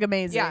mean, you look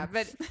amazing. Yeah,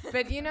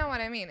 but you know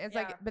what I mean. It's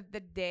like, but the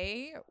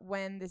day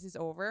when this is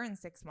over in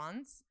 6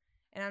 months,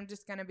 and I'm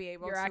just gonna be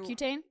able Your to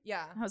Accutane?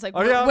 Yeah. I was like,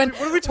 what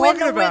are we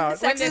talking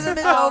about? When sexism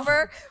is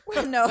over.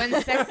 When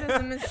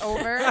sexism is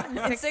over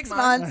in 6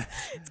 months.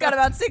 It's got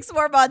about 6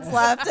 more months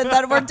left, and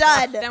then we're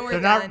done. Then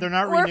we're done. They're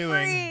not We're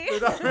renewing. free.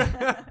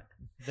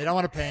 They don't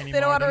want to pay anymore. They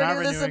don't want to They're not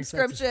renew the renewing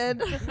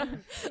subscription.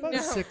 About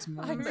No. 6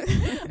 months.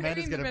 I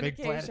Amanda's need got a big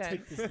plan to medication.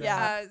 take this down.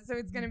 Yeah. So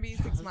it's gonna be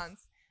 6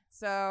 months.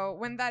 So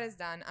when that is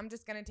done, I'm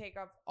just gonna take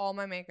off all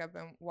my makeup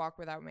and walk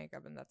without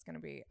makeup, and that's gonna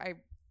be, I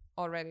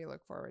already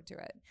look forward to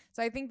it.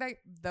 So I think that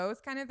those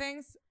kind of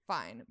things,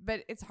 fine,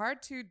 but it's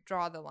hard to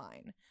draw the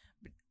line.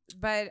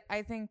 But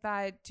I think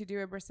that to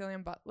do a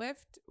Brazilian butt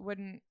lift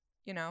wouldn't,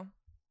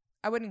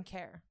 I wouldn't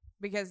care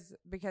because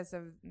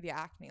of the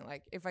acne.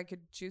 Like, if I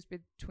could choose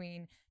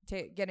between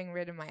getting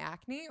rid of my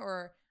acne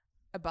or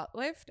a butt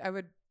lift, I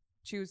would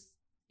choose,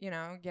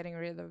 getting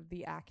rid of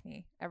the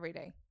acne every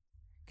day,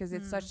 because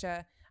it's such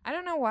a, I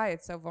don't know why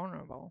it's so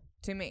vulnerable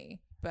to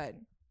me, but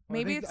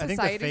maybe it's society's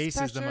I think the face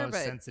pressure, is the most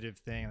but sensitive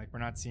thing. Like, we're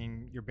not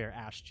seeing your bare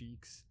ass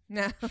cheeks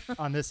no,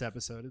 on this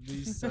episode, at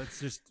least. So it's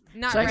just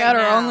not Check right out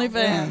our now.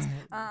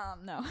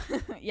 OnlyFans. No.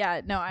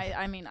 Yeah, no,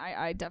 I mean,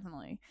 I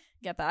definitely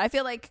get that. I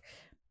feel like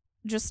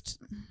just,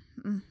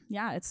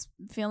 it's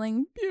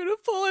feeling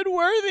beautiful and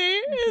worthy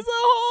is a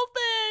whole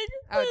thing.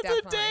 Oh, it's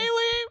definitely. a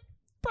daily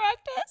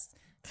practice.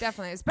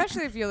 Definitely,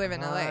 especially if you live in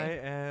LA. I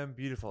am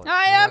beautiful.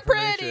 I am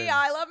Affirmations. pretty.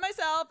 I love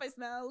myself. I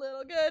smell a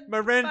little good. My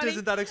rent Funny.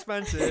 isn't that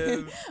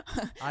expensive.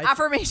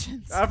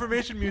 Affirmations.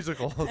 Affirmation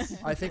musicals.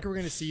 I think we're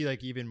going to see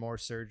like even more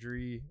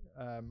surgery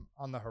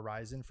on the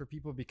horizon for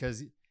people,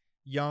 because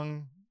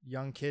young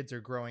kids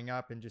are growing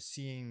up and just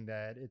seeing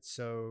that it's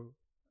so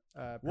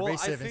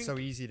pervasive and so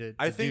easy to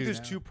I think do there's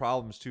now. 2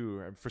 problems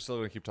too. And we're still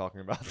gonna keep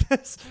talking about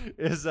this.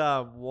 Is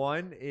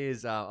one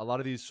is a lot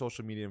of these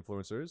social media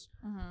influencers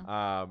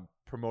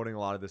promoting a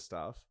lot of this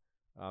stuff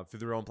through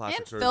their own plastic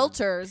And surgery.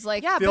 filters.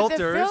 Like, Yeah, but the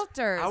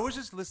filters. I was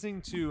just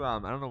listening to I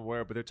don't know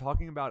where, but they're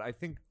talking about, I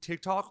think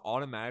TikTok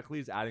automatically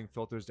is adding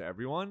filters to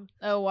everyone.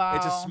 oh, wow.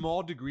 It's a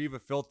small degree of a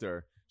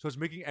filter. So it's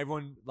making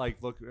everyone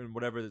like look in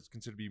whatever that's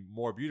considered to be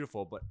more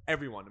beautiful, but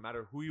everyone, no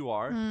matter who you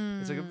are,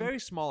 it's like a very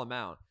small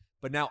amount.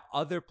 But now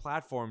other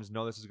platforms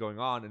know this is going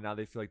on, and now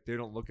they feel like they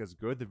don't look as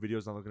good. The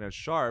video's not looking as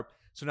sharp.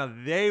 So now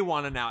they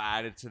want to now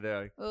add it to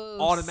the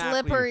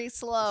automatically. Slippery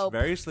slope.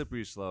 It's very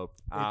slippery slope.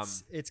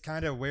 It's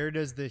kind of, where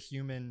does the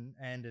human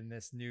end in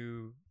this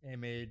new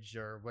image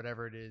or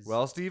whatever it is?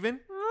 Well, Steven?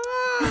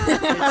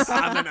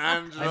 I'm an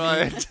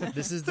android.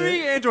 This is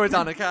 3 androids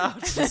on a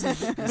couch. this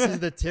is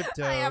the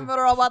tiptoe. I am a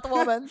robot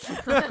woman.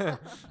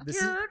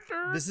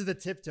 This is the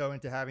tiptoe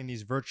into having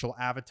these virtual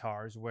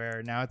avatars,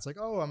 where now it's like,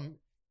 oh,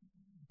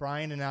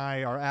 Brian and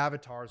I, our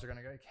avatars are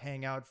gonna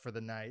hang out for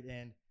the night,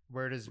 and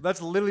where does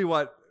That's literally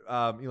what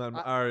Mark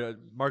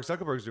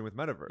Zuckerberg's doing with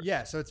Metaverse.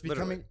 Yeah, so it's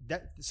becoming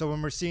that. So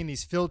when we're seeing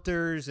these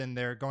filters and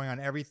they're going on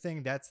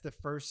everything, that's the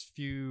first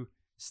few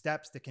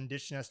steps to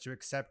condition us to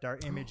accept our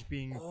image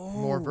being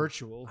more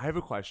virtual. I have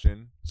a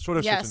question, sort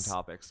of Yes. switching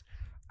topics.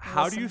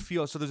 How do you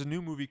feel? So there's a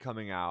new movie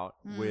coming out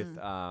with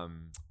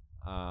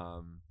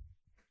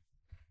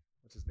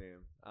what's his name?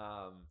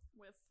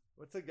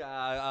 What's the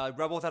guy?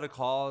 Rebel Without a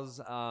Cause.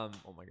 Oh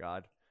my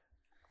God,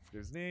 I forget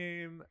his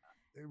name.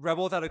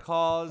 Rebel Without a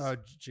Cause.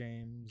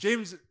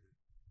 James.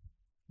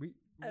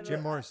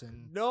 Jim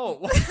Morrison. No.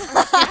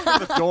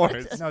 The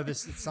Doors. No,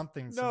 this is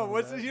something. No,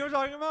 what's this? You know what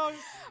I'm talking about?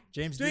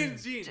 James Dean.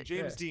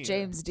 James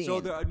Dean. So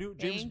the new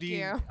James Thank Dean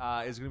you.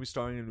 is going to be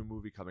starring in a new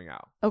movie coming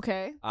out.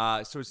 Okay.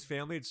 So his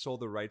family had sold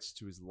the rights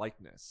to his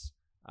likeness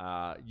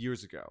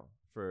years ago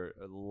for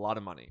a lot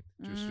of money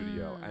to a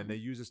studio, and they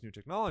use this new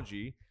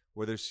technology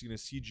where they're going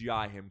to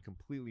CGI him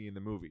completely in the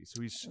movie.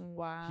 So he's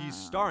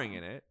starring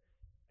in it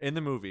in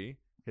the movie.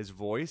 His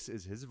voice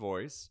is his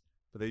voice,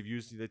 but they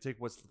take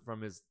what's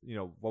from his,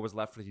 what was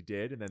left that he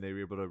did, and then they were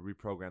able to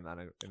reprogram that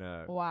in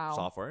a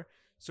software.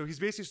 So he's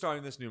basically starring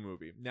in this new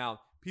movie. Now,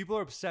 people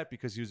are upset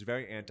because he was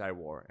very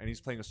anti-war, and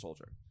he's playing a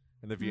soldier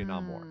in the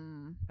Vietnam War.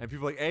 And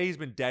people are like, A, he's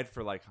been dead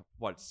for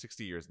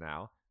 60 years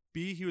now.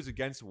 B, he was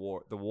against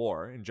the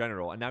war in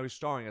general, and now he's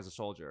starring as a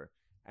soldier.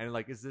 And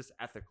is this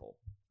ethical?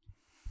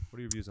 What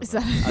are your views on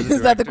that?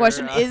 Is that the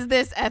question? Is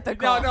this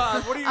ethical?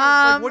 No.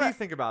 What do you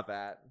think about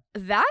that?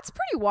 That's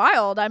pretty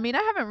wild. I mean,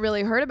 I haven't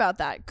really heard about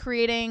that.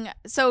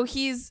 So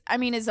is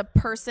a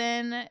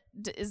person,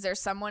 is there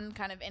someone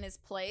kind of in his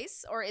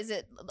place, or is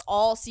it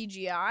all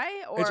CGI?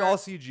 Or? It's all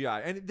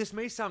CGI. And this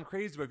may sound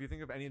crazy, but if you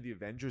think of any of the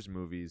Avengers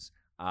movies,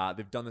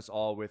 they've done this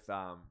all with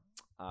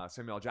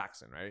Samuel L.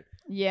 Jackson, right?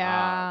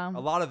 Yeah. A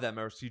lot of them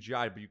are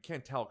CGI, but you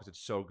can't tell because it's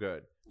so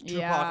good. Tupac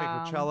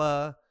Yeah. at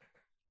Coachella.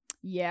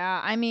 Yeah,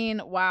 I mean,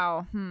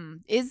 wow.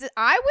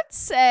 I would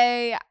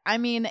say,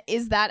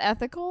 is that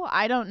ethical?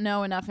 I don't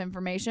know enough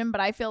information, but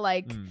I feel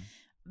like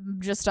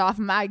just off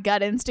my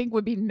gut instinct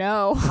would be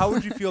no. How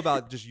would you feel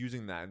about just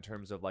using that in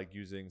terms of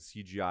using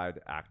CGI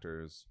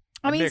actors?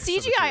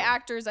 CGI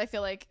actors, I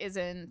feel like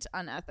isn't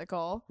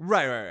unethical.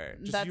 Right.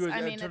 Just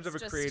in terms of a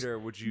creator,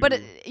 would you? But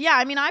I'd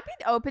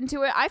be open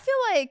to it. I feel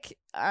like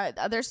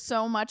there's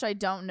so much I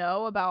don't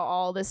know about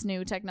all this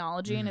new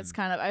technology, and it's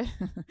kind of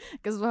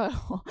because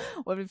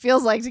what it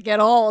feels like to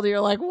get old.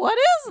 You're like, what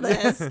is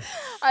this?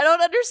 I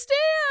don't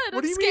understand.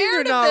 What do I'm you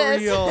mean scared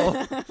you're of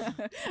not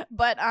this.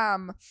 But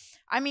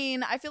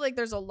I feel like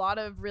there's a lot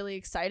of really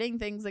exciting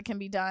things that can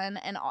be done,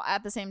 and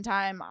at the same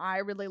time, I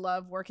really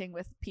love working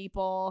with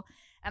people.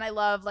 And I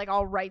love,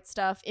 I'll write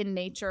stuff in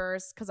nature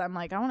because I'm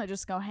like, I want to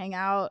just go hang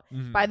out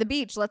by the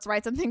beach. Let's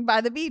write something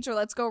by the beach, or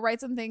let's go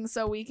write something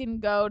so we can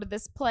go to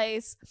this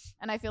place.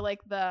 And I feel like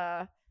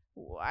that's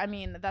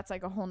a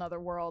whole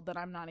nother world that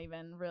I'm not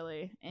even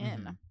really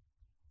in.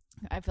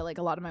 I feel like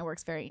a lot of my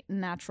work's very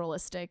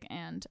naturalistic,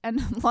 and a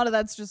lot of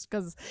that's just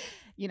because,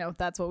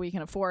 that's what we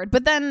can afford.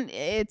 But then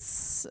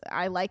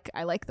I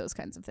like those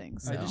kinds of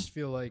things. So. I just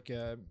feel like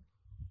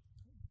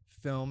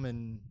film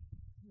and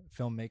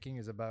filmmaking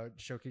is about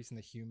showcasing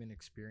the human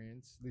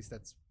experience. At least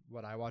that's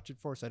what I watch it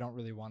for. So I don't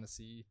really want to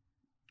see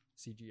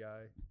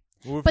CGI.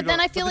 But then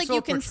I feel like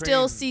you can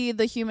still see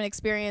the human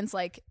experience,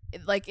 like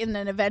in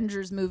an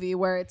Avengers movie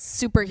where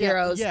it's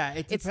superheroes. Yeah,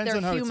 it depends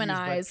on how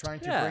humanized. it's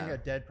used, but trying to bring a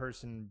dead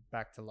person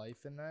back to life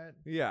in that.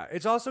 Yeah,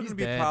 it's also going to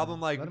be a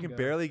problem. We can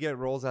barely get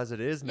roles as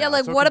it is now.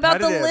 Yeah, what about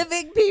the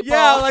living people?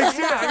 Yeah,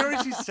 I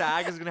know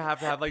SAG is going to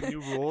have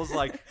new rules.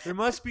 There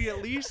must be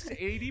at least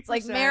 80%. It's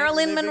like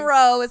Marilyn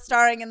Monroe is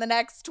starring in the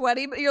next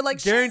 20, but you're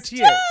like, guarantee she's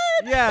dead.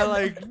 it.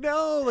 Yeah,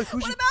 no, what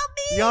about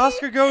me? The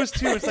Oscar goes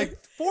to. It's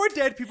 4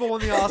 dead people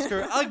won the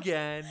Oscar again.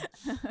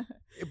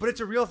 But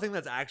it's a real thing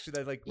that's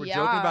actually we're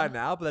joking about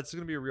now, but that's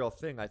going to be a real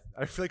thing.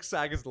 I feel like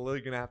SAG is literally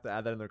going to have to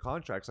add that in their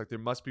contracts. There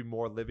must be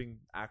more living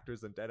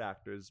actors than dead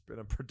actors in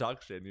a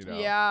production,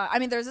 Yeah.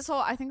 There's this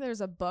I think there's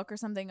a book or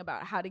something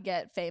about how to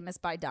get famous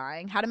by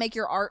dying, how to make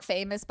your art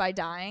famous by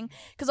dying.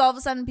 Because all of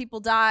a sudden people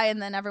die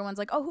and then everyone's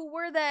like, oh, who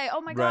were they?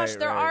 Oh my gosh,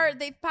 their art,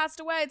 they've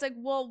passed away. It's like,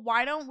 well,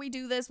 why don't we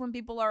do this when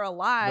people are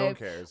alive? No one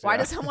cares. Why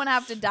does someone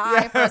have to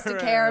die for us to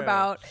care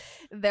about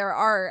their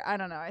art? I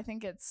don't know. I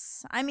think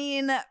it's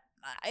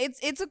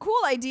a cool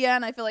idea,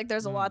 and I feel like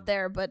there's a lot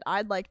there, but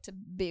I'd like to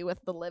be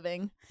with the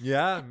living.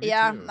 Yeah, me too.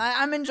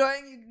 I'm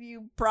enjoying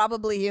you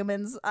probably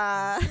humans.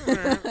 No,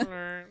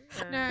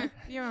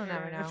 you'll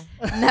never know.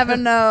 Never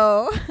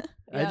know.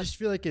 I just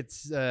feel like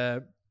it's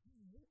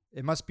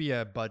it must be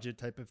a budget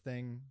type of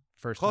thing.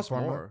 First Costs and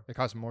foremost. more. It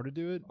costs more to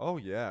do it. Oh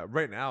yeah,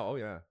 right now. Oh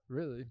yeah,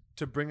 Really?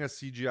 to bring a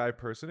CGI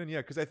person in, yeah,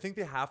 because I think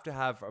they have to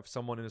have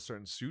someone in a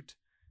certain suit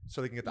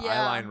so they can get the eye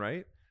Yeah. line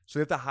right. So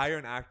they have to hire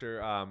an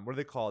actor. What are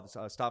they called?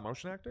 Stop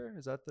motion actor?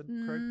 Is that the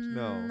correct?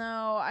 No.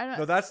 No, I don't.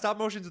 No, that stop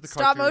motion is the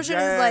Stop cartoon. motion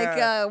Yeah, is yeah, like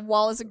yeah.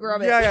 Wallace and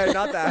Gromit. Yeah,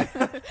 not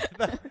that.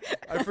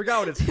 I forgot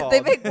what it's called.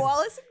 They make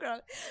Wallace and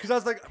Gromit. Because I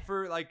was like,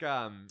 for like,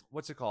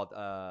 what's it called?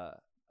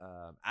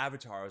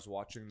 Avatar. I was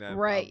watching them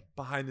Right.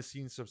 behind the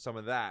scenes of some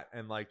of that,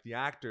 and like the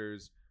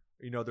actors,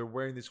 they're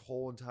wearing this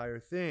whole entire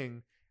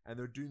thing, and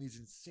they're doing these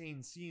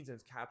insane scenes, and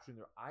it's capturing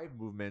their eye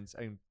movements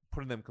and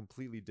putting them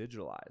completely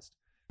digitalized.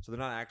 So they're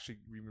not actually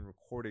even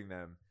recording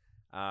them.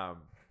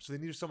 So they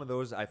need some of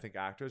those, I think,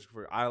 actors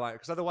for eyeline,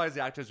 because otherwise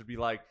the actors would be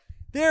like,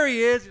 there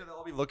he is. They'll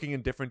all be looking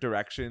in different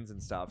directions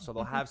and stuff. So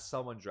they'll have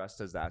someone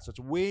dressed as that. So it's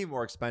way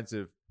more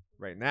expensive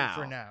right now.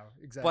 For now,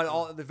 exactly.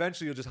 But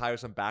eventually you'll just hire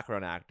some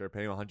background actor,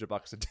 pay him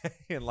 $100 a day,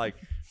 and like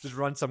just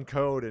run some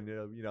code, and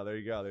there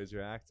you go. There's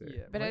your actor.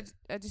 Yeah, But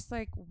I just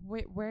like,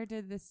 where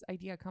did this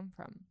idea come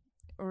from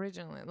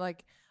originally?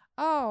 Like,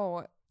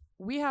 oh,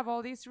 we have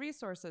all these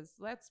resources.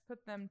 Let's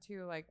put them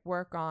to like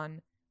work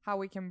on how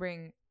we can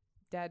bring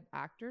dead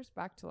actors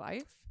back to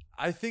life.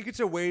 I think it's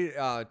a way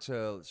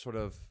to sort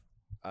of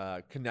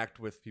connect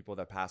with people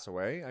that pass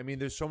away. I mean,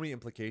 there's so many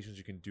implications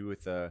you can do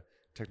with the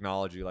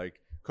technology. Like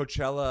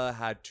Coachella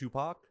had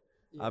Tupac.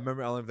 I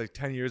remember like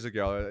 10 years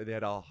ago, they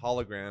had a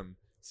hologram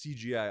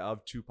CGI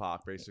of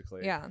Tupac,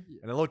 basically. Yeah.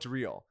 And it looked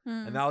real.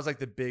 And that was like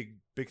the big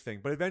thing.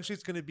 But eventually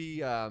it's going to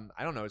be, I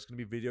don't know, it's going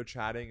to be video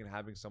chatting and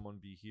having someone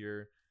be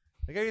here.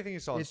 Like everything you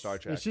saw in Star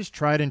Trek. It's just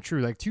tried and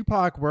true. Like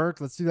Tupac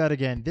worked, let's do that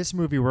again. This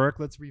movie worked,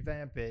 let's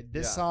revamp it.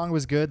 This song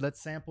was good,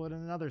 let's sample it in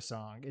another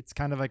song. It's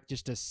kind of like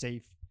just a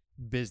safe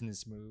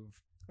business move.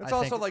 It's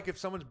also like if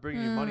someone's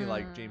bringing you money,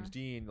 like James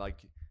Dean, like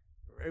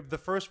if the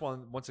first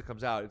one, once it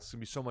comes out, it's gonna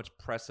be so much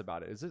press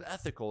about it. Is it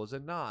ethical? Is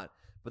it not?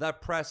 But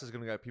that press is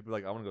gonna get people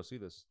like, I want to go see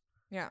this.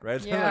 Yeah.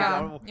 Right.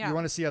 Yeah. You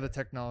want to see how the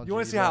technology. You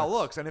want to see how it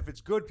looks, and if it's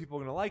good, people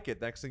are gonna like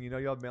it. Next thing you know,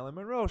 you have Marilyn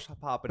Monroe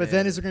popping. But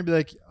then is there gonna be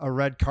like a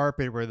red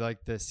carpet where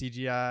like the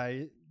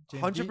CGI?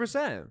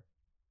 100%.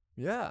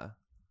 Yeah.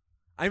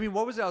 I mean,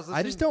 what was it? I was listening.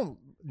 I just don't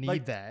need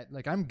like- that.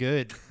 Like I'm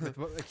good with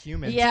like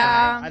humans.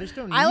 Yeah. I just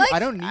don't. Need, I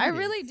don't need. I it.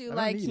 really do I don't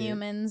like need it.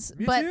 humans,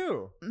 Me but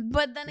too.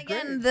 but then They're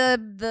again,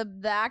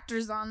 great. the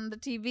actors on the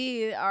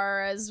TV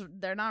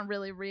they're not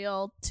really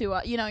real to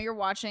you're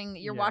watching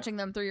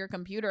them through your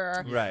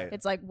computer. Right.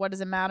 It's like, what does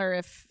it matter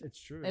if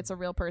It's true. it's a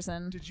real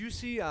person? Did you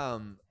see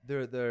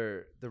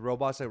the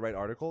robots that write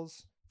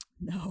articles?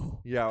 No.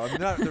 Yeah, I mean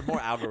they're more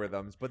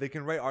algorithms, but they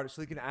can write art,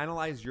 so they can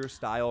analyze your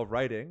style of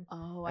writing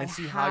Oh, and I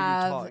see have, how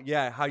you talk.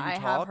 Yeah, how you I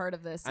talk. have heard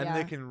of this. And yeah.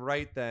 they can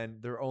write then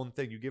their own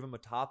thing. You give them a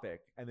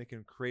topic, and they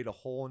can create a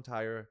whole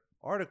entire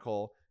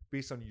article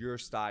based on your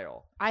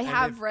style. I And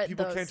have read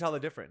people those. can't tell the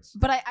difference.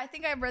 But I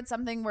think I read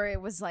something where it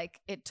was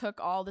like it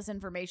took all this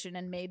information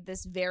and made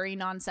this very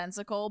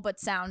nonsensical but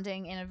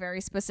sounding in a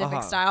very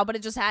specific style. But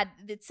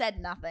it said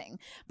nothing.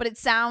 But it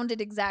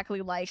sounded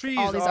exactly like Trees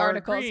all these are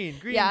articles. green,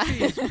 Yeah.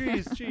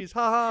 cheese,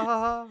 ha ha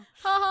ha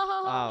Ha, ha,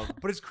 ha, ha. ha.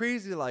 But it's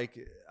crazy, like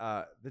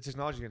the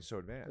technology gets so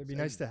advanced. It'd be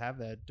nice to have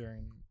that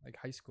during like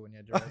high school when you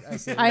had to write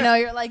essays. I know,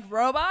 you're like,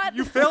 robot?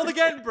 You failed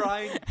again,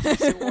 Brian.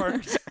 Yes, it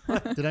worked.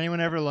 Did anyone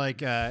ever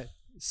like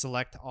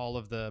select all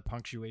of the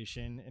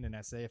punctuation in an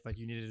essay? If like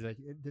you needed like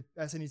the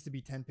essay needs to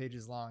be 10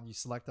 pages long, you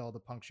select all the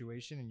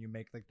punctuation and you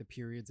make like the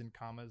periods and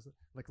commas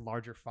like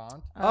larger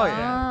font. Oh,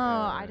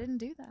 yeah. Oh, I didn't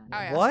do that. Oh,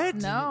 yeah. What?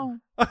 No.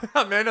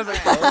 Amanda's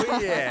like, oh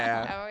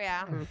yeah. Oh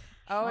yeah.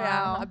 Oh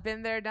yeah. Wow. I've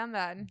been there, done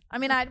that. I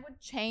mean, I would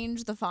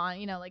change the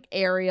font. Like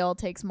Arial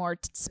takes more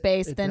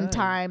space It than does.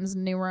 Times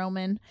New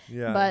Roman,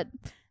 Yeah. but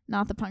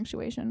not the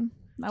punctuation.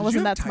 I Did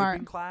wasn't you have that smart.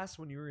 typing class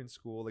when you were in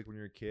school, like when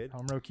you were a kid?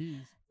 Home row keys.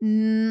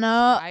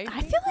 No, Typing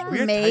I feel class? like We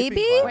had typing maybe.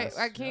 class. Wait,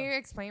 Yes, can you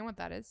explain what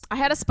that is? I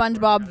had a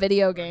SpongeBob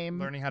video game.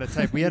 Learning how to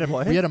type. We had a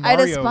What? we had a I had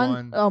a Mario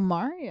one. Oh,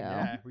 Mario.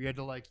 Yeah, we had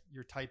to like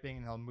you're typing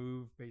and he'll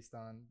move based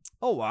on.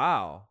 Oh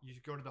wow. You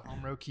go to the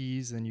home row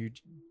keys and you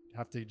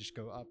have to just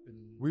go up and.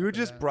 We were up and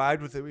just down.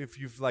 bribed with it if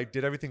you like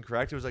did everything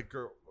correct. It was like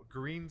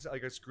greens,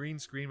 like a screen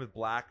with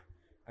black,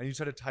 and you just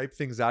had to type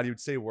things out. You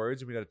would say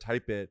words, and we had to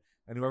type it,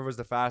 and whoever was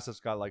the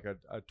fastest got like a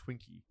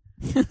Twinkie.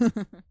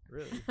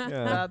 Really?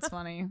 Yeah. That's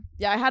funny.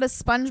 Yeah, I had a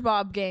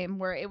SpongeBob game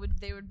where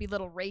they would be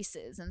little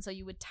races, and so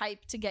you would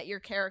type to get your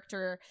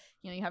character.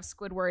 You have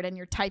Squidward, and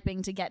you're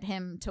typing to get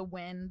him to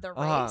win the race.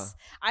 Uh-huh.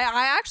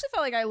 I actually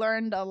felt like I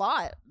learned a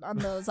lot on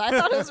those. I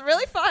thought it was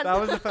really fun. That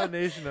was the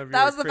foundation of your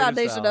That was the creative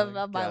foundation style.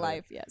 of my Got it.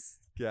 life. Yes.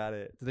 Got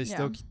it. Do they Yeah.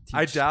 still teach?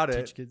 I doubt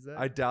it. Teach kids that?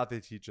 I doubt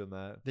they teach them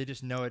that. They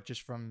just know it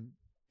just from.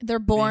 They're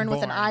born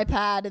with an born.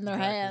 iPad in their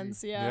Exactly.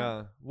 hands. Yeah.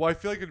 Yeah. Well, I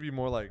feel like it'd be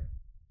more like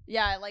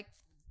Like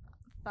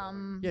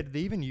thumb. Yeah, do they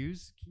even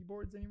use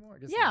keyboards anymore? I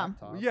guess Yeah.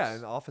 laptops. yeah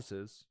in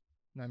offices.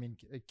 No, I mean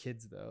like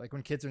kids though. Like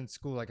when kids are in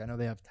school, like I know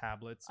they have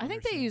tablets. I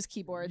think they use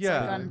keyboards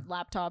Yeah. like on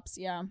laptops.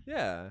 Yeah.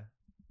 Yeah.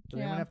 Do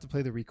anyone Yeah. have to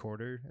play the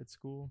recorder at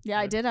school? Yeah,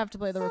 I did have to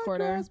play the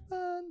recorder.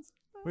 Husbands,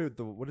 Wait,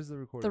 what is the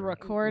recorder? The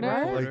recorder.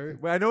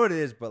 Like, well, I know what it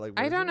is, but like, what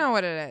I is don't it? know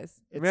what it is.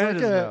 It's Man like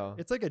doesn't a know.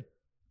 it's like a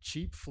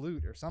cheap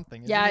flute or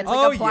something. Yeah, isn't it's it?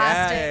 like Oh, a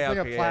plastic. yeah, It's like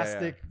okay, a yeah,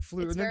 plastic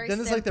flute. It's And very then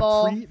there's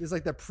simple.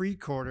 like the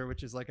pre-recorder,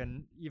 which is like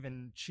an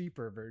even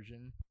cheaper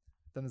version.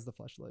 Then there's the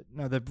flashlight.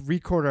 No, the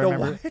recorder. I The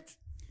remember. what?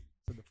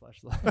 So the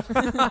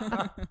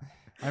flashlight.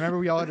 I remember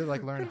we all had to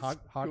like learn That's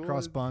hot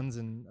cross good. buns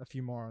and a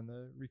few more on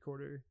the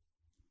recorder.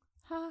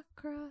 Hot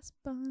cross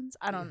buns.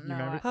 I don't You know.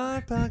 remember?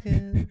 Hot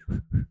pocket.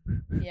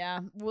 Yeah.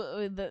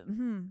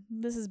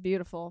 This is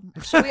beautiful.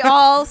 Should we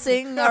all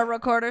sing our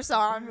recorder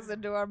songs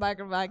and do our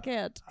microphone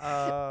kit?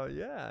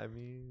 Yeah. I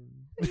mean.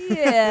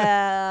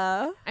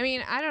 Yeah. I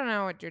mean, I don't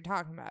know what you're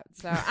talking about,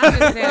 so I'm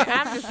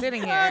just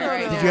sitting here. I don't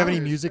Right know. Did now. you have any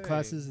You're music saying.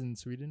 classes in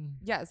Sweden?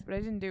 Yes, but I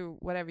didn't do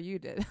whatever you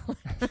did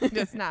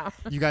just now.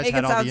 You guys Make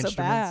had it all the sound so instruments.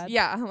 bad.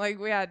 Yeah, like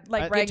we had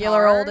Like I-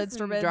 regular old guitars and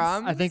instruments.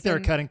 drums. I think they were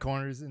and- cutting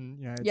corners in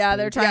United Yeah,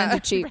 they're States. trying to be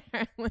cheap.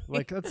 apparently.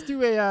 Like, let's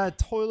do a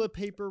toilet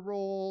paper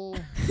roll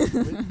with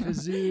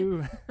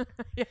kazoo.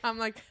 Yeah, I'm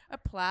like a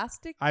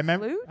plastic I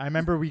flute.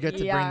 remember we get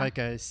to Yeah. bring like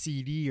a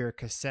CD or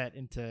cassette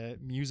into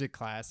music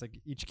class. Like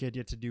each kid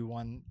get to do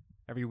one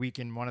every week,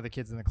 and one of the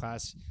kids in the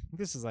class, I think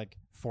this is like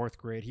 4th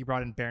grade, he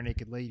brought in Bare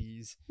Naked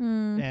Ladies,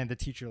 and the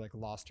teacher like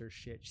lost her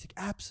shit. She's like,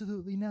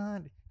 absolutely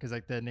not, because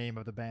like the name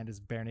of the band is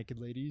Bare Naked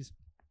Ladies.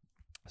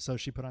 So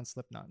she put on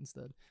Slipknot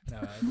instead.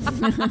 No,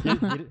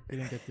 he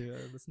didn't get to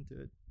listen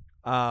to it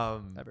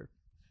ever.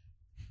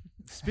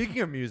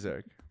 Speaking of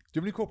music, do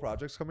you have any cool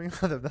projects coming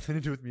out that have nothing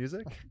to do with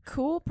music?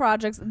 Cool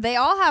projects. They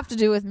all have to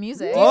do with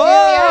music.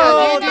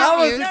 Oh, do that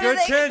was music? a good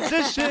They-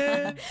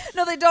 transition.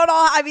 No, they don't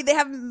all. I mean, they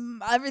have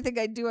everything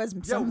I do has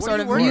some what sort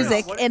are of you working on?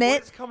 music What- in it.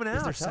 What's coming Is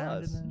out? there Tell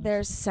sound us. in that?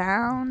 There's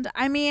sound.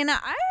 I mean,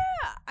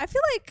 I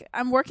feel like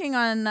I'm working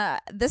on.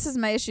 This is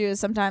my issue. Is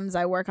sometimes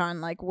I work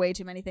on like way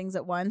too many things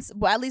at once.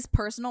 Well, at least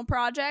personal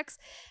projects,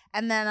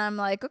 and then I'm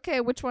like, okay,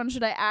 which one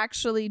should I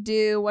actually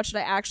do? What should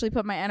I actually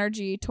put my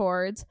energy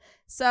towards?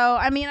 So,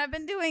 I mean, I've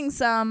been doing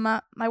some.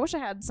 I wish I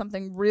had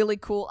something really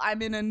cool.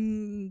 I'm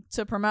in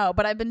to promote,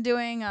 but I've been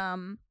doing.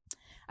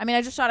 I mean,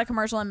 I just shot a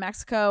commercial in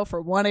Mexico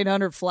for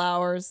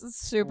 1-800-Flowers.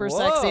 Super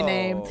sexy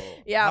name. Whoa.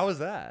 Yeah. How was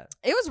that?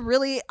 It was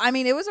really, I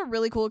mean, it was a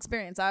really cool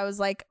experience. I was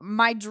like,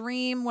 my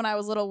dream when I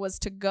was little was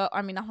to go,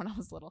 I mean, not when I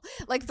was little,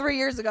 like 3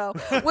 years ago,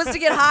 was to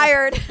get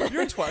hired.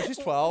 You're 12. She's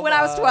 12. When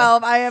I was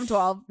 12, I am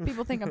 12.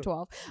 People think I'm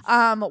 12.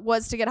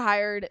 Was to get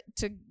hired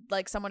to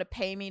like someone to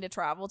pay me to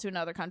travel to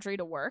another country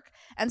to work.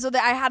 And so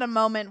I had a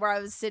moment where I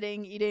was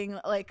sitting eating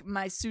like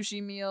my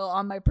sushi meal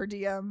on my per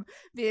diem,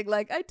 being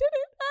like, I did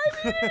it.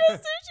 I'm eating a sushi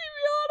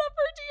meal on a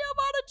per diem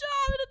on a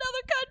job in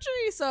another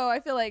country. So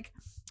I feel like,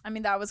 I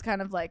mean, that was kind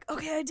of like,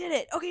 okay, I did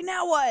it. Okay,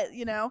 now what?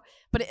 You know?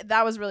 But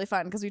that was really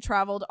fun because we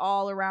traveled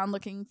all around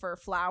looking for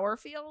flower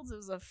fields. It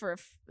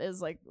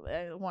was like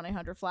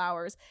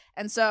 1-800-Flowers.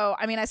 And so,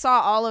 I mean, I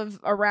saw all of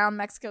around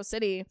Mexico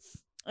City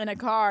in a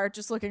car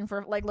just looking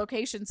for like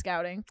location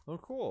scouting, Oh,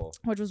 cool.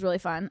 which was really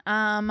fun.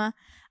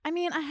 I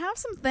mean, I have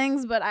some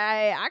things, but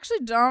I actually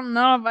don't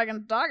know if I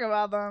can talk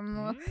about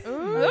them. Ooh,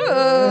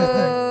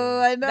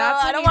 I know.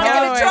 That's I when don't you want to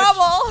get know in it.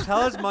 trouble.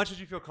 Tell as much as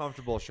you feel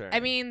comfortable sharing. I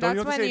mean, Don't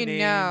that's have to when say you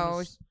know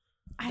names.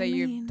 I that mean-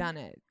 you've done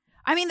it.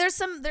 I mean, there's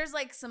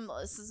like some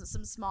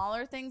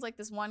smaller things. Like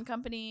this one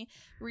company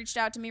reached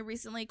out to me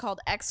recently called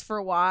X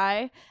for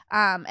Y,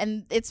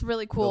 and it's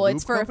really cool. The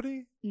It's lube for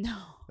company? no.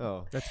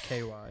 Oh. That's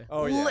KY.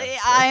 Oh, yeah.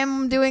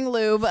 I'm doing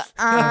lube.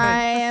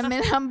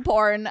 I'm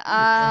porn.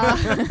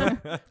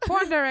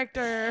 Porn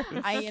director.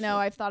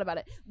 I've thought about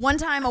it. One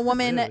time, a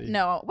woman. Really?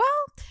 No, well,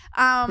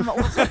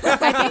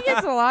 I think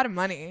it's a lot of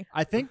money.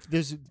 I think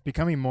there's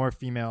becoming more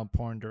female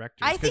porn directors.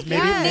 I 'cause think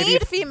maybe, you maybe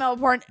need if- female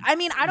porn. I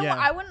mean, Yeah.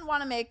 I wouldn't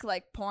want to make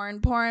like porn,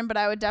 but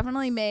I would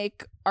definitely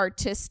make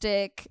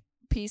artistic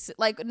piece,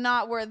 like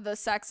not where the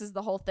sex is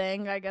the whole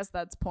thing. I guess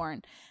that's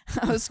porn.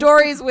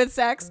 Stories with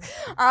sex,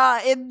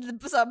 in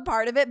some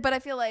part of it. But I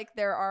feel like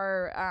there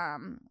are,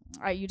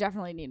 you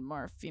definitely need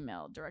more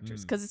female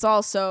directors because it's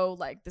also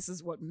like this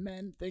is what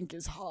men think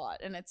is hot,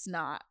 and it's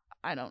not.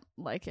 I don't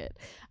like it.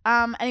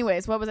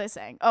 Anyways, what was I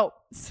saying? Oh,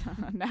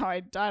 now I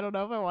don't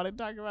know if I want to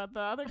talk about the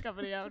other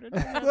company I would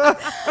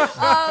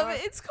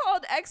it's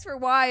called X for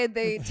Y, and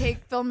they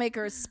take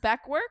filmmakers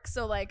spec work.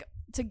 So like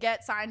to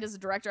get signed as a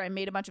director, I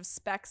made a bunch of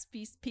specs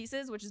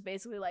pieces, which is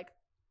basically like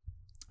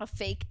a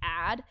fake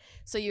ad.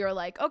 So you're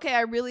like, okay,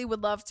 I really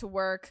would love to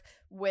work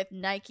with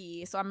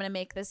Nike, so I'm gonna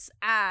make this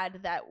ad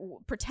that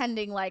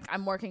pretending like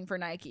I'm working for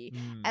Nike.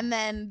 And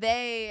then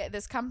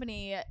this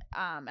company,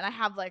 and I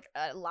have like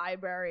a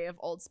library of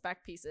old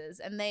spec pieces,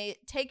 and they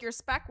take your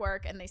spec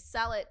work and they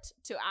sell it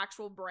to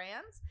actual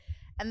brands,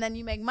 and then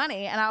you make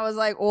money. And I was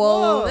like,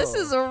 whoa, this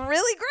is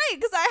really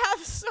great because I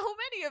have so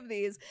many of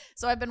these.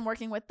 So I've been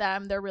working with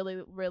them. They're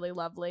really, really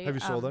lovely. Have you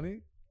sold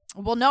any?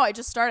 Well, no, I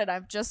just started.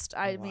 I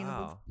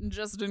wow. mean,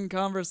 just in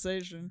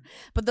conversation.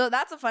 But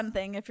that's a fun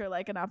thing. If you're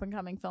like an up and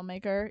coming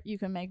filmmaker, you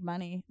can make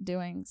money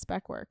doing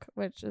spec work,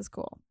 which is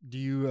cool. Do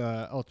you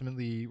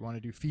ultimately want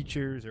to do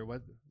features, or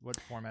what what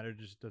format, or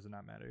just does it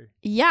not matter?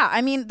 Yeah,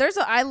 I mean,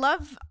 I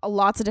love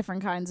lots of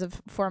different kinds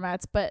of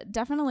formats, but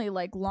definitely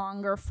like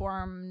longer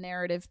form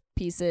narrative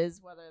pieces,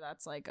 whether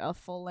that's like a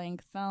full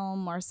length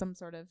film or some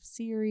sort of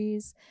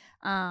series,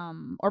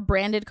 or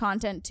branded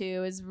content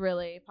too is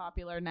really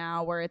popular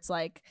now, where it's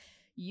like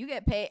you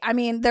get paid. I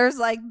mean, there's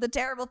like the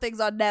terrible things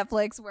on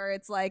Netflix where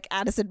it's like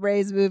Addison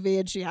Rae's movie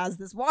and she has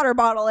this water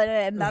bottle in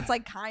it, and that's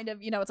like kind of,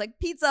 it's like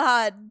Pizza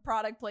Hut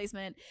product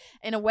placement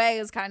in a way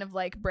is kind of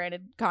like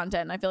branded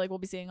content. And I feel like we'll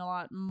be seeing a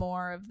lot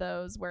more of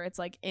those where it's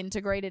like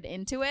integrated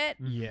into it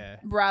Yeah.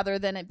 rather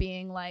than it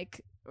being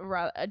like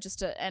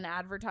just an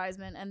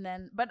advertisement and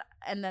then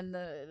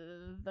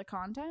the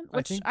content,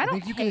 which I don't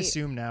think you hate. can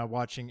assume now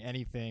watching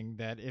anything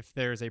that if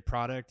there's a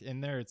product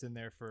in there, it's in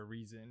there for a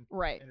reason.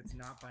 Right. And it's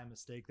not by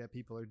mistake that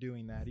people are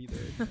doing that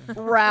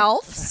either.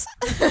 Ralph's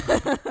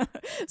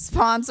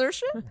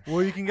sponsorship.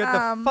 Well, you can get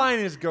the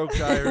finest goat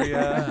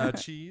diarrhea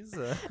cheese.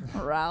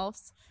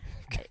 Ralph's.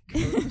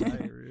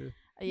 Diarrhea.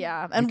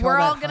 Yeah, and call we're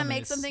all that gonna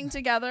make hummus. something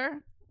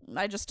together.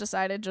 I just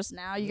decided just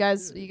now. You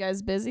guys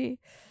busy?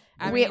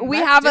 I we mean, we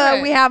let's have do a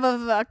it. we have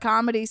a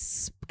comedy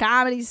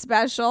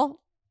special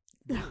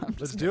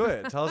Let's do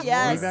it. Tell us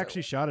Yes. more. We've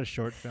actually shot a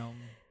short film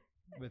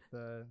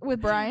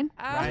with Brian.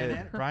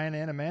 Brian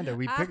and Amanda.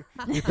 We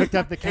picked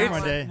up the camera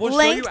one day. We'll show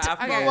you Linked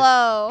after. Okay.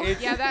 below.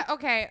 It's- Yeah, that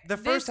okay. The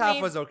this first half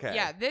needs- was okay.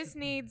 Yeah, this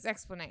needs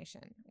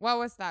explanation. What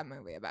was that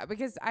movie about?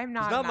 Because I'm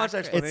not. There's not an much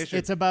actress. explanation.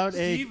 It's about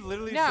Steve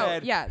literally No,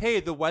 said, yes. "Hey,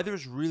 the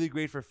weather's really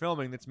great for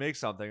filming. Let's make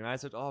something." And I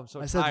said, "Oh, I'm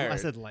so tired." I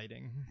said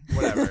lighting.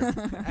 Whatever.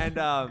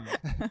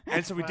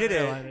 and so we did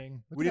it.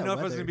 Lighting. We didn't know if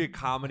it was gonna be a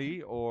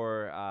comedy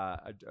or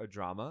a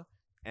drama,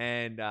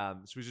 and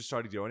so we just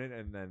started doing it.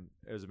 And then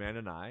it was Amanda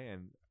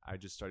and I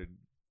just started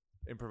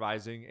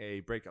improvising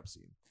a breakup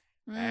scene,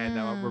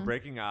 and we're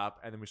breaking up,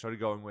 and then we started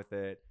going with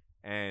it.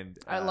 And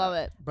I love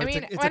it. But I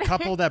mean, it's a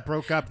couple that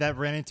broke up that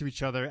ran into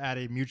each other at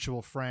a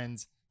mutual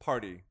friend's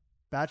party.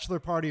 bachelor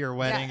party or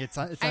wedding. Yeah. It's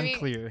I mean,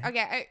 unclear.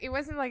 okay, it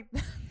wasn't like.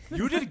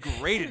 You did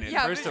great in it.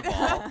 Yeah, first but- of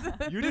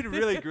all, you did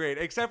really great.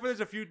 Except for there's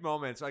a few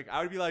moments like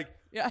I would be like,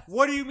 Yes.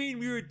 "What do you mean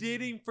we were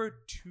dating for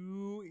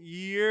 2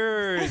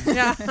 years?"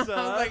 Yeah. son? I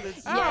was like,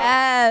 It's- oh.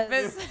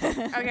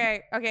 Yes.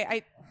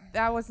 Okay.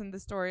 That wasn't the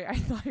story I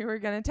thought you were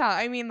gonna tell.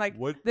 I mean, like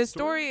What the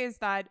story? story is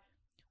that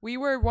we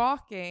were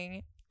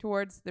walking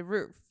towards the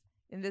roof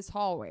in this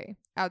hallway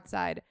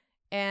outside,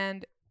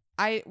 and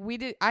I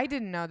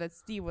didn't know that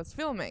Steve was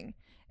filming,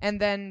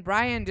 and then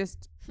Brian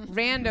just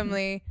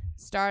randomly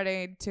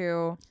started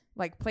to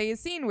like play a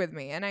scene with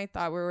me, and I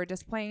thought we were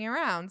just playing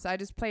around, so I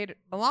just played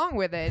along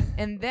with it,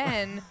 and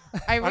then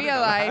I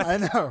realized, I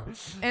know.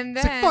 and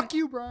It's like, then fuck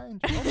you, Brian.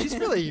 Oh, she's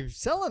really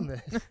selling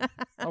this.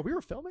 Oh, we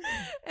were filming?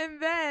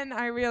 and then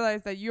I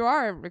realized that you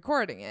are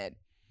recording it.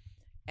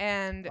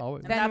 And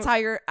Always. then And that's how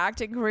your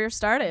acting career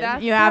started.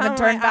 that's You haven't how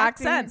turned my back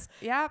acting- since.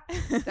 Yep.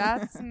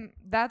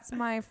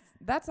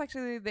 That's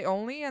actually the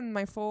only and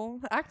my full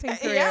acting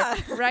career Yeah.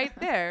 right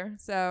there.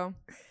 So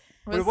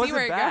But we'll it see wasn't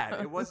where bad.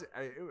 goes. It was.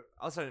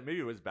 Also, maybe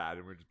it was bad,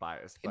 and we're just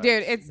biased. But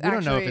Dude, it's We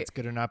don't know if actually it's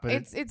good or not, but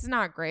it's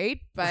not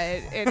great, but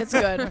It's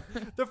good.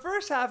 the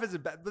first half is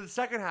bad. The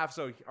second half,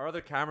 so our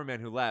other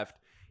cameraman who left,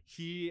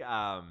 he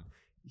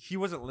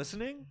wasn't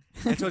listening,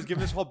 and so I was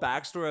giving this whole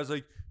backstory. I was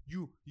like,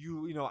 you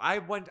know, I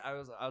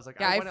was like,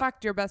 yeah, I went out-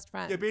 fucked your best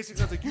friend. Yeah,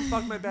 basically, I was like, you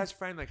fucked my best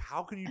friend. Like,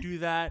 how can you do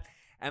that?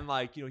 And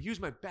like, you know, he was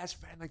my best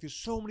friend. Like, there's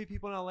so many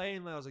people in LA,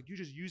 and I was like, you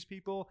just use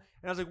people.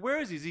 And I was like, where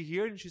is he? Is he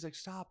here? And she's like,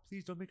 stop,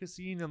 please don't make a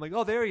scene. And I'm like,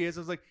 oh, there he is.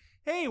 I was like,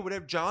 hey,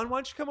 whatever, John, why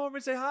don't you come over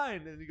and say hi?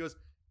 And then he goes,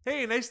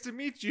 hey, nice to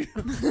meet you.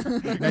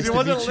 Because nice he to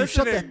wasn't meet you.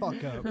 Shut the listening.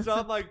 fuck up. So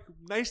I'm like,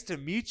 nice to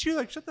meet you.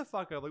 Like, shut the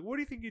fuck up. Like, what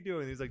do you think you're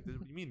doing? And he's like, what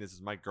do you mean? This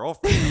is my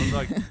girlfriend. I was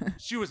like,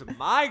 she was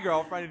my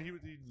girlfriend, and he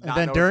did not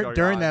And then know what's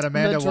during going that, on.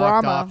 Amanda The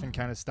walked drama. off and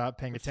kind of stopped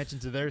paying attention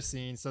to their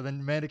scene. So then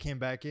Amanda came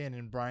back in,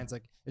 and Brian's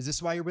like, "Is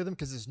this why you're with him?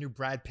 Because this new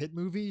Brad Pitt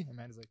movie?"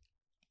 Amanda's like,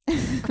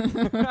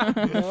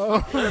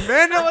 "No."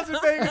 Amanda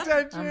wasn't paying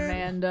attention.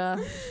 Amanda.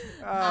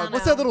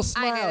 What's know. that little I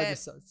smile? get it.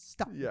 Just,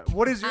 stop. Yeah.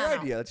 What is your I don't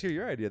know. idea? Let's hear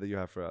your idea that you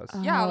have for us.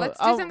 Yeah, let's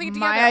do something My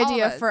together, all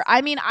idea of us. for,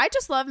 I mean, I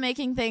just love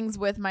making things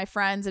with my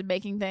friends and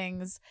making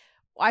things.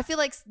 I feel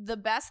like the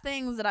best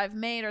things that I've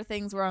made are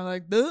things where I'm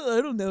like,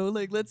 I don't know,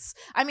 like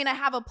I mean, I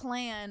have a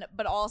plan,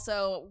 but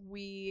also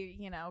we,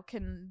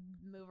 can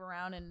move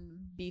around and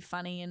be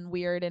funny and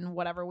weird and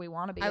whatever we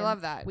want to be. I And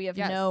love that. We have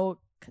Yes. no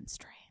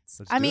constraints.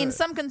 Let's I do mean, it.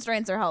 some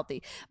constraints are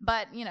healthy,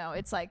 but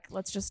it's like,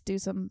 let's just do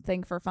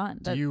something for fun.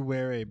 Do you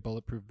wear a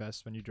bulletproof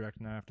vest when you direct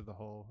now after the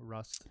whole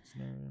Rust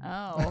scenario?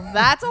 Oh,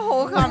 that's a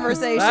whole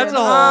conversation. That's a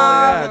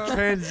whole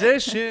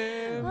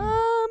transition.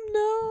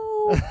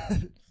 No.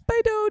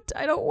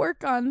 I don't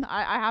work on.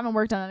 I haven't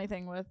worked on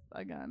anything with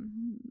a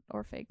gun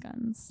or fake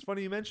guns. It's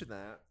funny you mentioned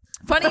that.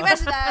 Funny you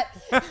mentioned that.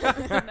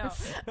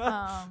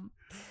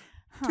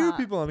 No. Two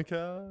people on the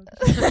couch.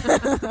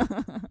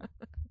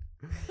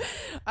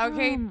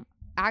 Okay, Um,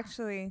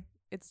 actually,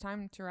 it's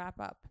time to wrap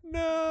up.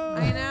 No.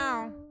 I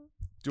know.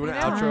 Do you want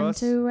I to know. outro us?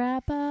 to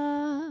wrap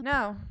up.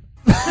 No.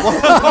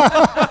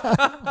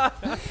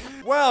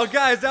 Well,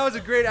 Guys, that was a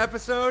great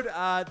episode.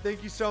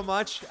 Thank you so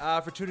much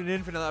for tuning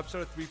in for another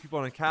episode of Three People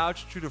on a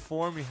Couch. True to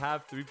form, we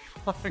have three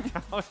people on a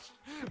couch,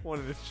 one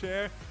in a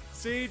chair.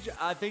 Sage,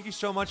 thank you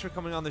so much for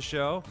coming on the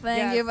show.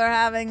 Thank you for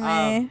having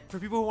me. For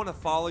people who want to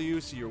follow you,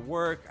 see your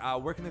work,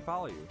 where can they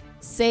follow you?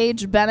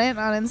 Sage Bennett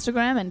on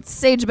Instagram and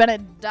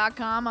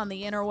sagebennett.com on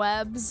the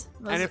interwebs.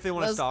 And if they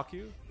want to stalk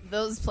you?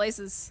 Those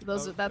places,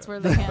 that's where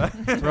they can.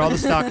 Where all the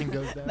stocking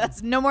goes down.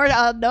 That's no more,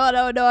 no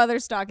other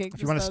stalking.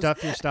 If you want to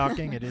stuff your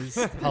stocking, it is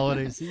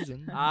holiday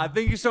season.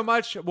 Thank you so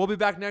much. We'll be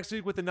back next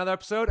week with another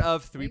episode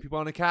of Three People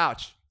on a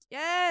Couch.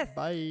 Yes.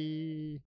 Bye.